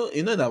 in our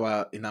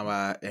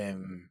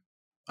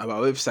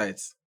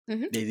websites,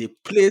 Mhm. there's a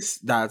place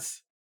that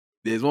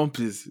there's one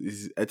place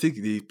I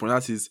think they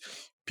pronounce it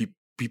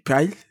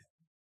PayPal.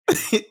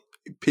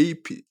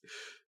 PayPal.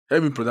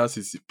 Let me pronounce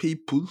it.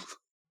 PayPal.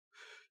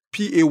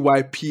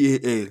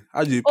 PayPal.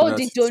 How do you Oh, pronounce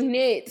they it?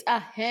 donate.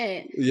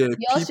 Yeah,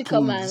 Y'all should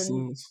come people.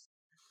 and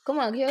come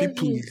on, y'all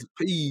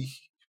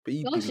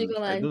People. should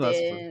come I and don't know how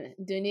to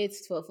donate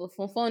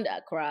for fund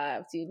that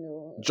craft. You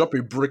know. drop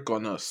a brick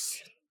on us.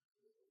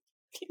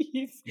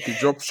 Please. You can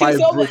drop Till 5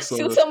 somebody, bricks on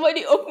till us.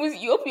 somebody open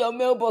your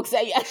mailbox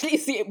and you actually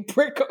see a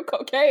brick of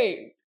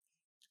cocaine.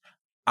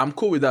 I'm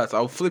cool with that.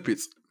 I'll flip it.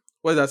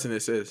 What that thing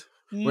it says?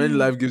 When Mm.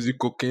 life gives you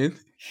cocaine,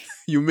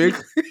 you make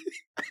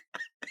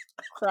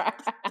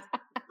Crack.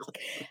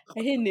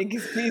 I hate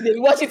niggas, please. They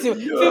watch it to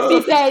Yo.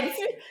 50 cents.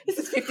 This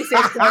is 50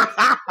 cents.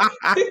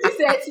 50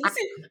 cents. You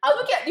see, I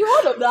look at the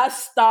whole of that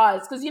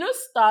stars, because you know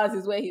stars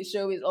is where his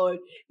show is on.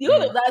 The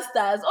whole of that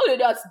stars, all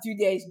they have to do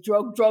there is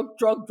drug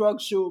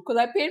show. Because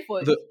I paid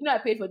for it. The- I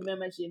paid for the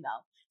membership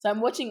now. So I'm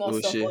watching all Oh,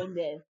 stuff shit. on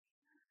there.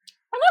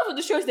 And half of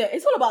the shows there,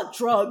 it's all about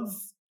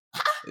drugs.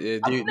 Yeah,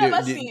 I've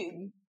never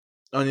seen.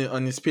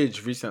 on his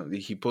page recently,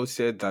 he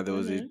posted that there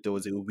was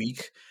Mm-hmm. a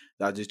week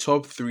that the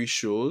top 3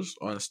 shows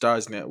on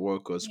Stars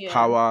Network was Yeah.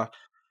 Power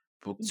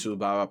Book 2,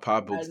 Power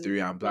Book And- 3,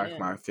 and Black yeah.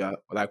 Mafia,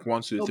 like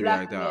 1, 2, Oh, 3, Black,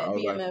 like that. yeah, I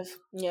was like, BMF.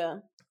 Yeah.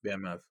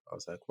 BMF. I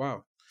was like,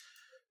 wow,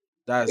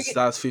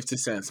 that's 50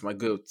 cents, my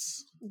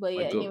goats. But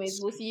My yeah, anyways, goats.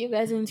 we'll see you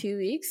guys in 2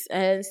 weeks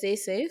and stay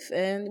safe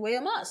and wear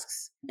your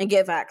masks and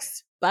get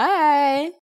vaxxed. Bye.